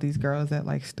 It's about these girls that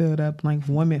like stood up like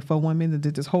women that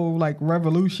did this whole like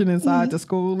revolution inside the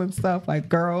school and stuff, like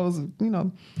girls, you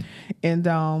know.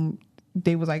 And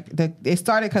they was like, it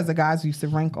started because the guys used to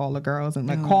rank all the girls and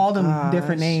like call them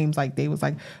different names. Like they was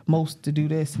like most to do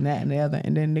this and that and the other.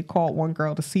 And then they called one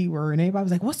girl the C word and everybody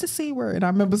was like, what's the C word? And I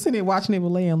remember sitting there watching it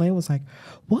with Leia and Leia was like,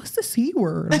 what's the C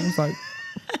word? And I was like,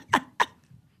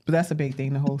 but that's a big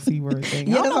thing, the whole C word thing.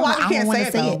 Yeah, I don't know why I you don't can't wanna say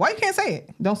it say though. it. Why you can't say it?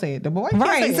 Don't say it. But why you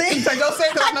Right, can't say it? see? He's like, don't say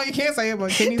it because I know you can't say it,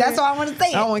 but can you That's say why it? I want to say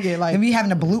it. I don't want to get like, and we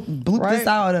having to bloop Right? this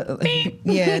out.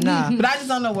 Yeah, nah. but I just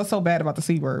don't know what's so bad about the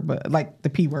C word, but like the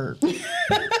P word.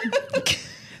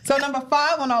 So number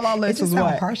 5 on all our It lists just was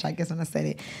sounded what? harsh, I guess, when I said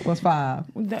it. Was 5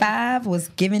 5 was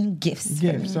giving gifts.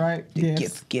 gifts, right? The Gifts.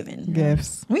 gift giving.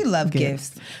 Gifts. We love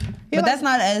Gifts. gifts. Yeah, But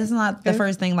like- it's not the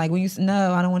first thing. Like when you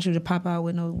no, I don't want you to pop out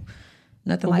with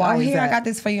nothing like, Why oh, is here, I that? got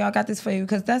this for you. I got this for you.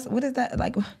 Because what is that?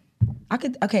 Like,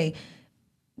 okay,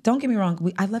 don't get me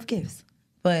wrong. I love gifts.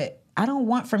 But I don't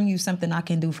want from you something I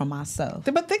can do for myself.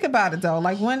 But think about it though.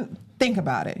 Like think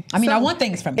about it. I mean, I want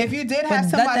things from you. If you did but have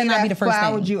somebody not be that the first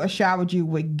flowered thing. you or showered you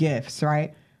with gifts,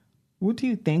 right? What do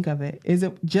you think of it? Is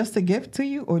it just a gift to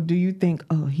you, or do you think,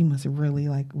 oh, he must really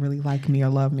like me or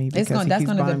love me because That's he going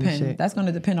keeps to buying me depend. shit? That's going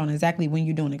to depend on exactly when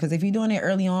you're doing it. Because if you're doing it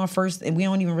early on first, and we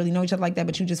don't even really know each other like that,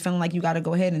 but you just feeling like you got to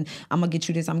go ahead and I'm gonna get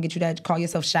you this, I'm gonna get you that. Call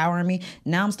yourself showering me.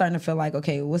 Now I'm starting to feel like,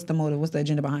 okay, what's the motive? What's the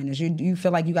agenda behind this? You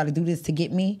feel like you got to do this to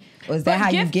get me, or is that how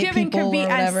you gift get giving people can be or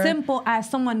as whatever? simple as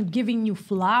someone giving you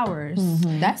flowers.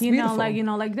 That's you beautiful.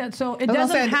 know, like that. So it That's what I'm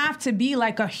doesn't saying. have to be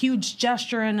like a huge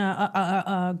gesture and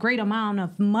a great amount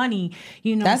of money.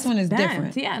 You know, That's when it's spent.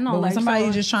 different. Yeah, no, But when like somebody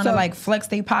so, just trying so- to like flex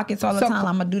their pockets all the so- time,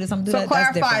 I'm gonna do this, I'm gonna do So that.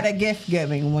 That's clarify different. the gift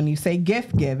giving. When you say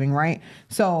gift giving, right?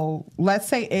 So let's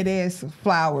say it is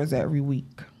flowers every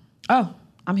week. Oh,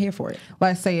 I'm here for it.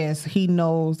 Let's say it's he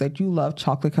knows that you love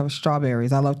chocolate covered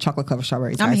strawberries. I love chocolate covered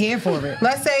strawberries. I'm guys. here for it.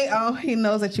 Let's say he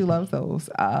knows that you love those,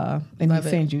 and Love he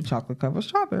it. sends you chocolate covered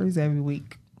strawberries every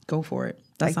week. Go for it.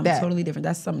 That's like something that. totally different.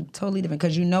 That's something totally different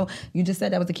because you just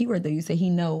said that was the key word though. You said he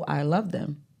know I love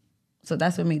them. So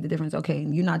that's what made the difference. Okay,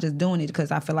 you're not just doing it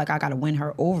because I feel like I got to win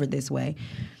her over this way.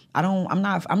 I'm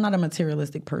not a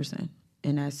materialistic person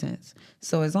in that sense.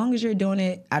 So as long as you're doing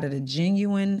it out of the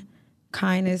genuine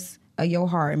kindness of your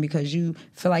heart and because you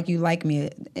feel like you like me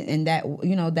and that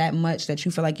that much that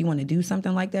you feel like you want to do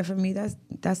something like that for me,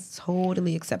 that's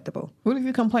totally acceptable. What if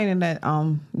you're complaining that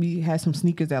you had some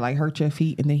sneakers that like hurt your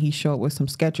feet and then he showed up with some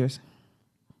Skechers?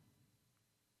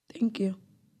 Thank you.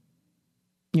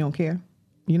 You don't care?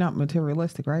 You're not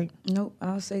materialistic, right? Nope,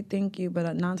 I'll say thank you,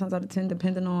 but 9 times out of 10,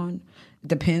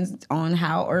 depends on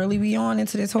how early we on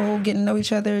into this whole getting to know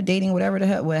each other, dating, whatever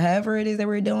it is that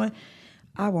we're doing,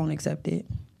 I won't accept it.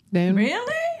 Then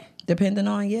Really? Depending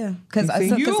on, yeah. Because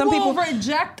You some will people,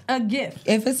 reject a gift.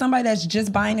 if it's somebody that's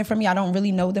just buying it from me, I don't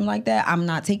really know them like that, I'm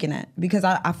not taking that. Because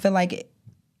I feel like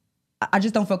I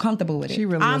just don't feel comfortable with it. she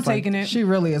really I'm is like, taking it. She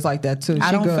really is like that too. I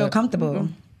She don't good. feel comfortable.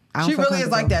 I don't She feel really is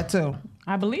like comfortable. that too.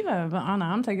 I believe it, but Anna,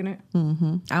 I'm taking it.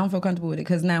 I don't feel comfortable with it.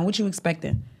 Because now, what you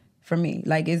expecting from me?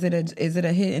 Like, is it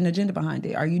a hidden agenda behind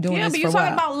it? Are you doing Yeah, this but for you're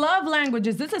talking what? about love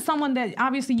languages. This is someone that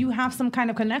obviously you have some kind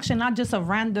of connection, not just a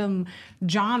random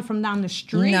John from down the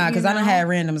street. Nah, because I done know? had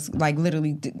randoms like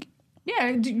literally.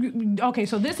 Yeah. Okay,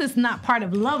 so this is not part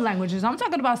of love languages. I'm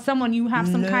talking about someone you have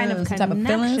some kind of some connection. type of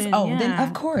feelings. Oh, then yeah.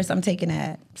 of course I'm taking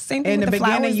that. Same thing In with the the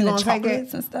beginning, flowers you and the gonna take it?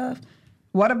 chocolates and stuff.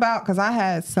 What about? Because I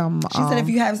had some. She said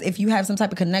if you have some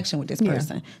type of connection with this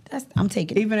person, I'm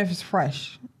taking it. even if it's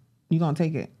fresh, you gonna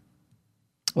take it.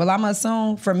 Well, I'm gonna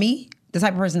assume for me, the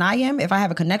type of person I am, if I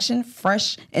have a connection,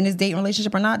 fresh in this dating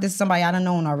relationship or not, this is somebody I done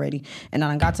known already, and I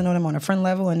done got to know them on a friend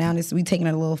level, and now we taking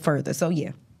it a little further. So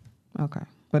yeah, Okay,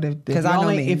 but if because I know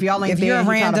me. if y'all ain't If there, you're and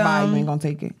he trying to buy, random- you ain't gonna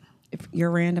take it. if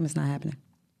you're random, it's not happening.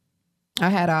 I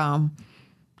had an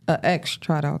ex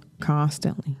try to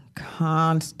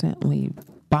constantly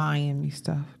buying me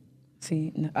stuff.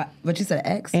 See, but you said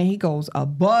ex. And he goes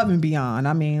above and beyond.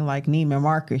 I mean, like Neiman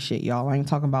Marcus shit, y'all. I ain't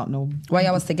talking about no While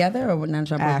y'all was together or not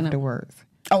y'all broken up? afterwards.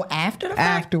 Oh, after the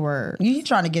fact? Afterwards. You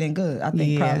trying to get in good, I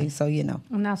think, Yeah. probably. So,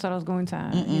 And that's what I was going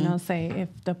to, say if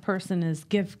the person is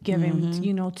gift giving,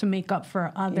 to make up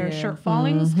for other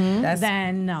shortfallings,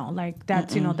 then no, like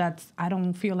that's, that's, I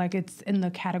don't feel like it's in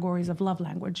the categories of love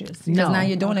languages. Because now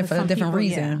you're doing it for a some different people,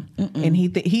 reason. And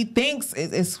he thinks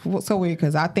it's so weird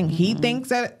because I think he thinks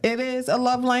that it is a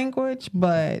love language,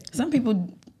 but Some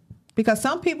people, because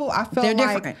some people I They're feel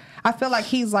like different.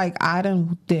 he's like I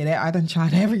done did it. I done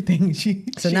tried everything.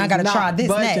 So now I gotta try this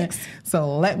next.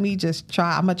 So let me just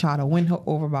try. I'm gonna try to win her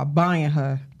over by buying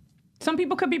her. Some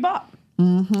people could be bought.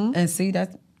 and see,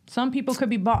 that's, Some people could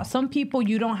be bought. Some people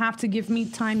you don't have to give me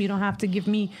time. You don't have to give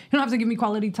me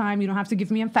quality time. You don't have to give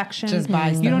me affection. Just buy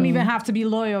You stuff. don't even have to be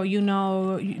loyal.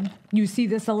 You see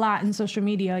this a lot in social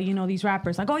media. These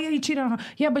rappers like, oh yeah, he cheated on her.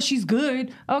 Yeah, but she's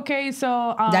good. Okay,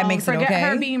 so That makes it forget okay.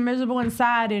 her being miserable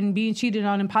inside and being cheated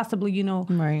on and possibly,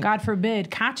 Right. God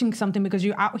forbid, catching something because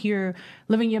you're out here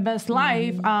living your best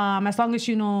life. As long as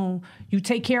you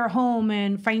take care of home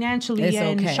and financially It's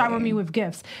and okay. shower me with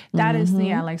gifts. That is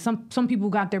like some people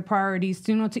got their priorities,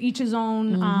 to each his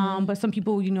own. But some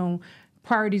people,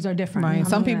 priorities are different. Right. I'm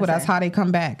Some gonna people, that's say. how they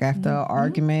come back after an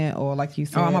argument or like you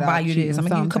said. oh, I'm going to buy out you cheating this. or I'm going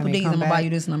to give you a couple something, they days. come I'm going to buy back. you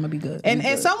this and I'm going to be good.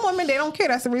 And some women, they don't care.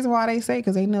 That's the reason why they say,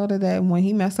 because they know that when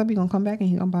he messed up, he gonna come back and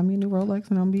he gonna buy me a new Rolex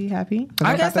and I'm gonna be happy. 'Cause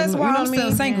I I guess got that's the- why you know I'm what I still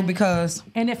mean? single because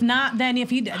And if not,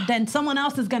 then someone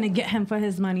else is gonna get him for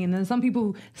his money. And then some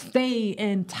people stay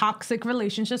in toxic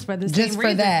relationships for the Just same for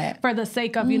reason, that. for the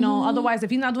sake of Otherwise, if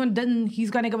he's not doing it, then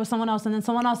he's gonna go with someone else, and then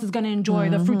someone else is gonna enjoy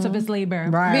the fruits of his labor.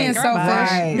 Right. being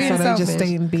selfish. Right. Being So they selfish. just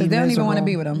stay and be 'Cause they don't even want to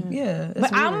miserable. be with him. Yeah. it's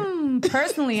But weird.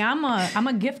 I'm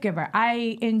a gift giver.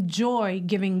 I enjoy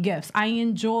giving gifts. I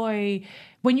enjoy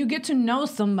when you get to know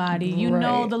somebody, you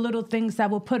know Right. the little things that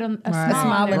will put a Right.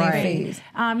 smile on their Right. face.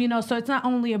 So it's not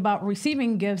only about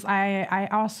receiving gifts. I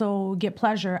also get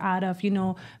pleasure out of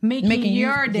making you-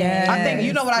 your day. Yes. I think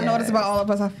you know what I noticed about all of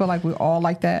us. I feel like we're all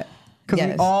like that because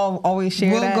Yes. we all always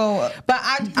share We'll that. go- But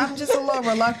I'm just a little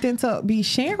reluctant to be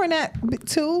sharing that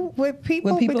too with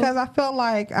people, With people? because I feel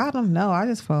like I don't know. I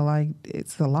just feel like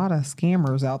it's a lot of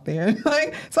scammers out there.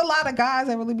 Like it's a lot of guys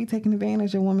that really be taking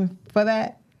advantage of women for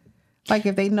that. Like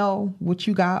if they know what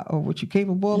you got or what you're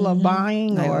capable of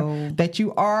buying or Oh. that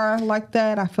you are like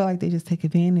that, I feel like they just take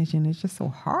advantage, and it's just so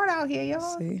hard out here,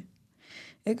 y'all. See.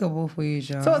 It could both ways,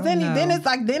 y'all. So then it's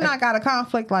like, then I got a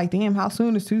conflict like, damn, how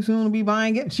soon is too soon to be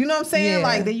buying gifts? You know what I'm saying? Yeah.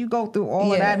 Like, then you go through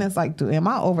all of that and it's like, am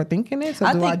I overthinking this or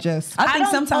I think I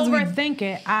don't sometimes overthink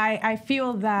it. I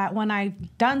feel that when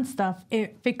I've done stuff,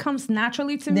 if it comes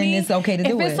naturally to me, then it's okay to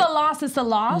do it. If it's a loss, it's a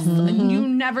loss. You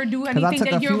never do anything took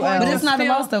a that you're few going L's. to But it's not a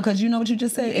feel- loss though, because you know what you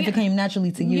just said. If it came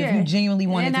naturally to you, if you genuinely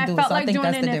wanted to do it, so I think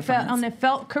that's the difference. It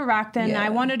felt correct, and I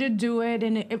wanted to do it.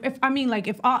 And if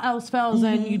all else fails,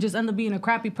 and you just end up being a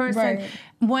crappy person. Right.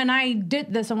 When I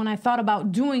did this, and when I thought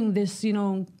about doing this,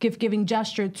 gift giving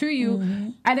gesture to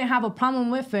you, I didn't have a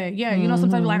problem with it. Yeah,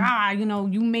 sometimes like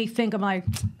you may think I'm like,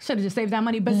 should have just saved that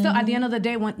money, but still at the end of the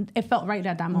day, when it felt right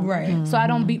at that moment. Right. So I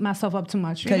don't beat myself up too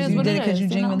much. Because you did it because you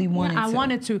genuinely wanted I to.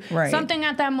 wanted to. Right. Something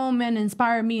at that moment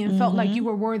inspired me and felt like you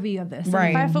were worthy of this.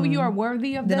 Right. And if I feel you are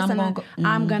worthy of Then this,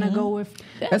 I'm gonna go with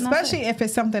it. Especially if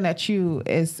it's something that you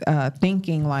is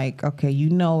thinking like, okay,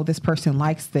 this person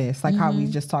likes this, like how we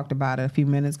just talked about it a few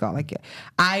minutes ago. Like,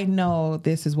 I know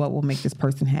this is what will make this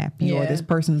person happy, or this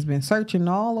person's been searching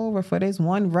all over for this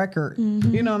one record.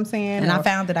 You know what I'm saying? And I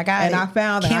found it. I got it. And I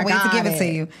found it. Can't wait to give it to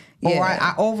you. Yeah. Or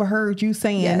I overheard you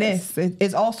saying this.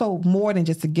 It's also more than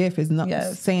just a gift. It's not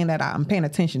saying that I'm paying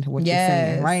attention to what you're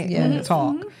saying, right? When you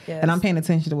talk. And I'm paying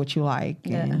attention to what you like.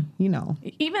 And,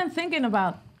 Even thinking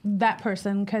about that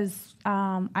person, because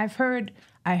I heard,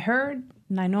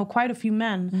 and I know quite a few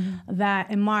men that,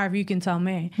 and Marv, you can tell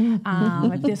me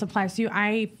if this applies to you.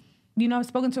 I've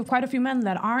spoken to quite a few men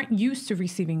that aren't used to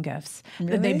receiving gifts.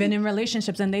 Really? That they've been in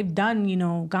relationships and they've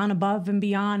done, gone above and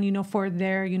beyond, for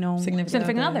their,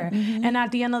 significant other. And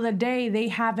at the end of the day, they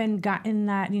haven't gotten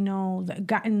that,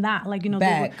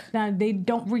 back. They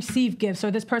don't receive gifts, or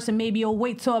this person maybe will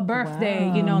wait till a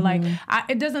birthday,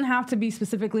 it doesn't have to be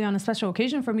specifically on a special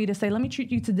occasion for me to say, let me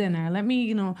treat you to dinner. Let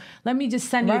me just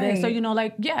send you this. So,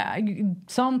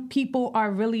 some people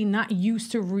are really not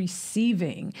used to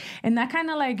receiving. And that kind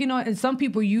of and some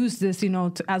people use this,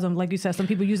 as like you said, some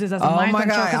people use this as a mind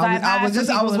control.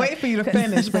 I was waiting for you to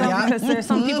finish. Because there's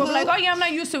some people like, oh yeah, I'm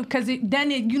not used to, because it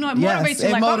motivates you.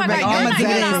 Like, oh my God,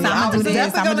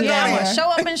 I'm gonna show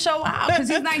up and show out, because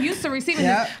he's not used to receiving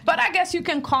this. But I guess you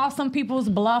can call some people's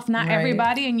bluff, not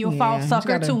everybody, and you'll fall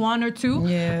sucker to one or two.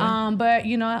 But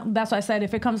that's why I said,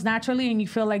 if it comes naturally and you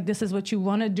feel like this is what you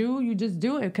want to do, you just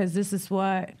do it, because this is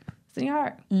what's in your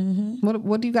heart.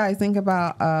 What do you guys think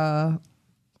about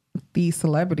these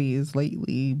celebrities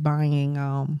lately buying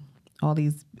all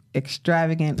these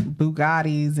extravagant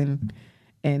Bugattis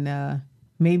and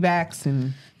Maybachs?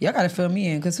 And y'all gotta fill me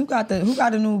in, because who got a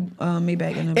new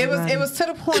Maybach in the it was to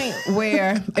the point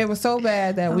where it was so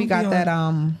bad that we got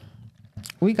the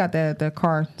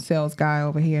car sales guy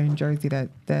over here in Jersey that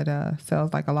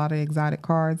sells like a lot of exotic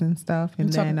cars and stuff.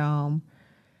 And then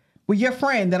your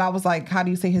friend that I was like, how do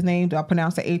you say his name? Do I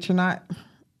pronounce the H or not?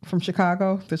 From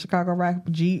Chicago, the Chicago rap,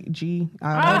 G Herbo.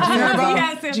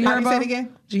 Yes, How do you say it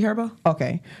again? G Herbo.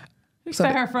 Okay. You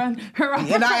said her friend.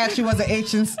 And I asked you, was the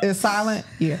H is silent?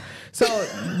 Yeah. So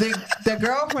the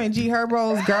girlfriend, G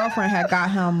Herbo's girlfriend, had got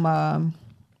him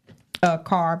a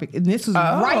car, and this was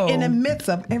right in the midst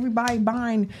of everybody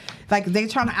buying. Like, they I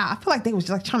feel like they was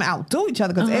like trying to outdo each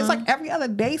other, because it's like every other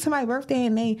day somebody's birthday,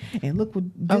 and look what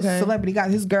this celebrity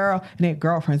got, his girl and their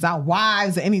girlfriends, not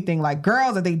wives or anything, like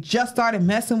girls that they just started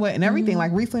messing with and everything.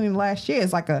 Like recently in the last year,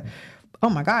 it's like oh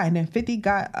my God. And then 50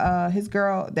 got his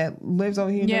girl that lives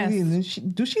over here in Jersey.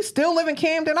 Does she still live in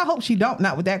Camden? I hope she don't,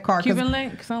 not with that car. Cuban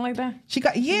Link, something like that? She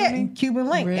got, Cuban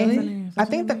Link. Really? And I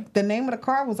think the name of the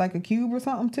car was like a Cube or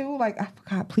something too. Like, I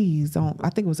forgot, please don't. I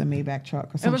think it was a Maybach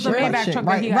truck or something. It was a Maybach truck,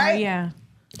 right? Yeah.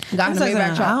 Got the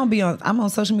Maybach truck. I'm on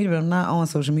social media, but I'm not on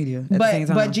social media at the same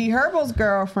time. But G Herbo's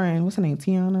girlfriend, what's her name?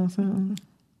 Tiana or something?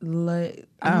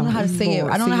 I don't know how to say it.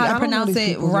 I don't know how to pronounce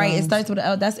it right. It starts with an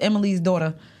L. That's Emily's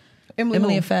daughter.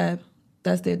 Emily and Fab.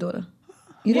 That's their daughter.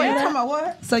 You didn't know that? Talking about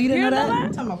what? So you didn't know that?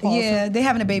 I'm talking about Paulson. Yeah, they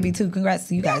having a baby too. Congrats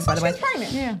to you guys, by the way. She's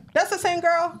pregnant. Yeah. That's the same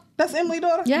girl? That's Emily's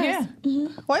daughter? Yes. Yeah.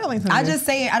 Well, I just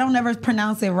say it. I don't never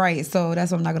pronounce it right, so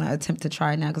that's what I'm not going to attempt to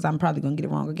try now, because I'm probably going to get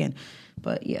it wrong again.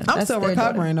 But yeah, I'm still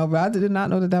recovering though, but I did not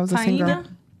know that was the same girl.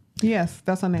 Yes,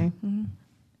 that's her name. Mm-hmm.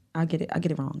 I get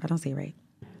it wrong. I don't say it right.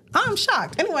 I'm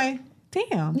shocked. Anyway.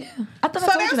 Damn. Yeah. I thought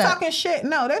so they was talking shit.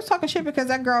 No, they was talking shit because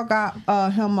that girl got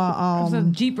him it was a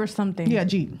Jeep or something. Yeah,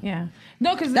 Jeep. Yeah.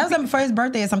 No, because that was for his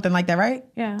birthday or something like that, right?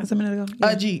 Yeah. That's a minute ago.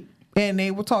 Yeah. A Jeep. And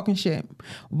they were talking shit.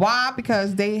 Why?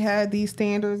 Because they had these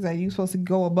standards that you're supposed to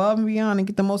go above and beyond and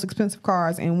get the most expensive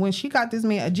cars. And when she got this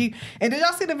man a Jeep, and did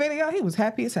y'all see the video? He was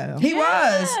happy as hell. He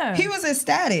was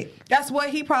ecstatic. That's what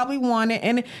he probably wanted.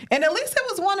 And at least it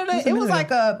was one of the, it was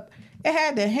like it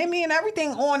had the Hemi and everything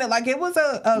on it. Like, it was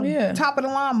a top of the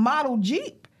line model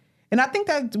Jeep. And I think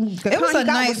that the It was kind he a got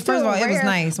nice- was still first of all, it was rare,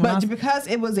 nice. When but I- because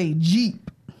it was a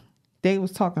Jeep, they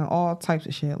was talking all types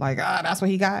of shit. Like, that's what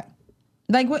he got.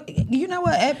 Like what? You know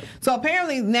what? So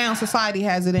apparently now society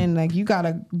has it in like you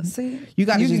gotta See,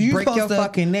 just break supposed your to-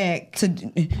 fucking neck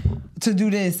to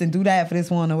do this and do that for this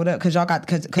one or whatever, because y'all got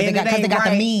because they got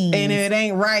the means. and it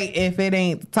ain't right if it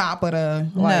ain't top of the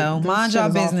No, this mind shit y'all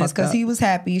is all business, fucked because up. he was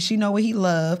happy. She know what he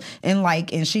loved and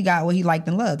and she got what he liked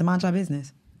and loved. Mind y'all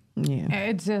business. Yeah.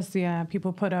 It's just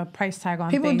people put a price tag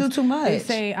on People things. do too much. They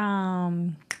say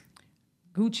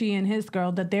Gucci and his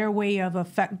girl that their way of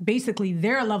basically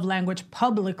their love language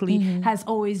publicly has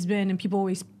always been, and people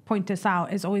always point this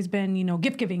out, has always been,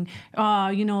 gift giving.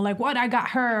 Like what I got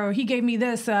her, or he gave me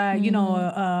this, giving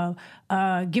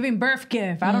birth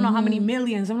gift. I don't know how many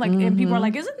millions. I'm like, and people are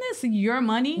like, isn't this your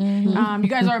money? You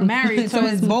guys are married, so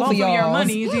it's both of your y'all's.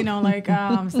 monies,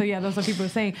 so yeah, that's what people are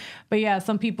saying. But yeah,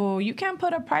 some people, you can't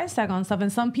put a price tag on stuff, and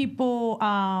some people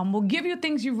will give you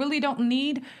things you really don't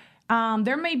need.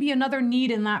 There may be another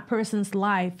need in that person's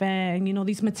life, and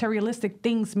these materialistic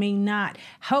things may not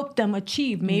help them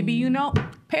achieve. Maybe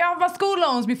pay off our school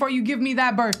loans before you give me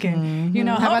that Birkin.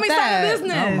 How Help about me that? start a Oh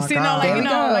business. my God. There we go.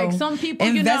 Like some people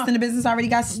invest in the business already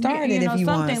got started if you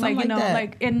want something like that.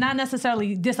 like and not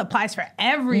necessarily this applies for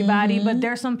everybody, but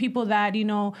there's some people that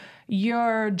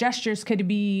your gestures could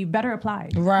be better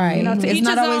applied. Right. To It's each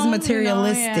not his always own,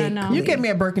 materialistic. You get me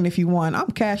a Birkin if you want.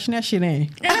 I'm cashing that shit in.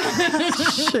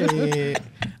 Shit.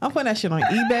 I'm putting that shit on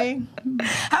eBay.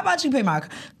 How about you pay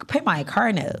my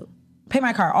car note? Pay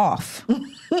my car off.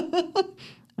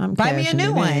 I'm Buy me a cashing new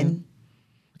it one. in.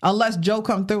 Unless Joe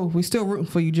come through. We still rooting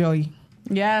for you, Joey.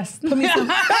 Yes. Put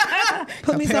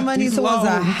me some money these towards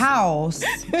a loans. house.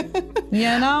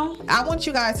 I want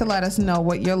you guys to let us know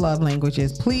what your love language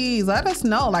is. Please let us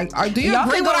know. Like, do you Y'all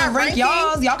agree can with go our and rank ranking?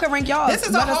 y'all's. Y'all can rank y'all's. This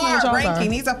is Let a us know what hard y'all's are.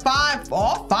 ranking. These are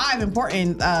all five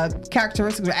important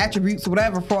characteristics or attributes or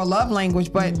whatever for a love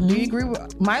language. But do you agree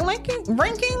with my ranking?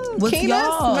 What's Keena's,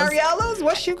 y'all's? Mariella's?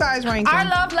 What's you guys ranking? Our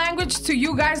love language to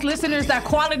you guys, listeners, that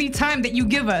quality time that you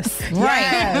give us.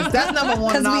 Yes, that's number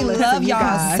one. Because on our we list love of you y'all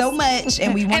guys. so much,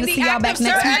 and we want And to the see y'all act back of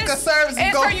next service week. Service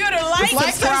is go- for you to like,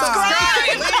 subscribe.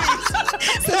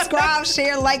 Subscribe,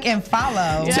 share, like, and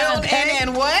follow. Yeah. Tune in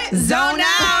and what? Zone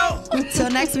out. Till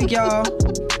next week, y'all.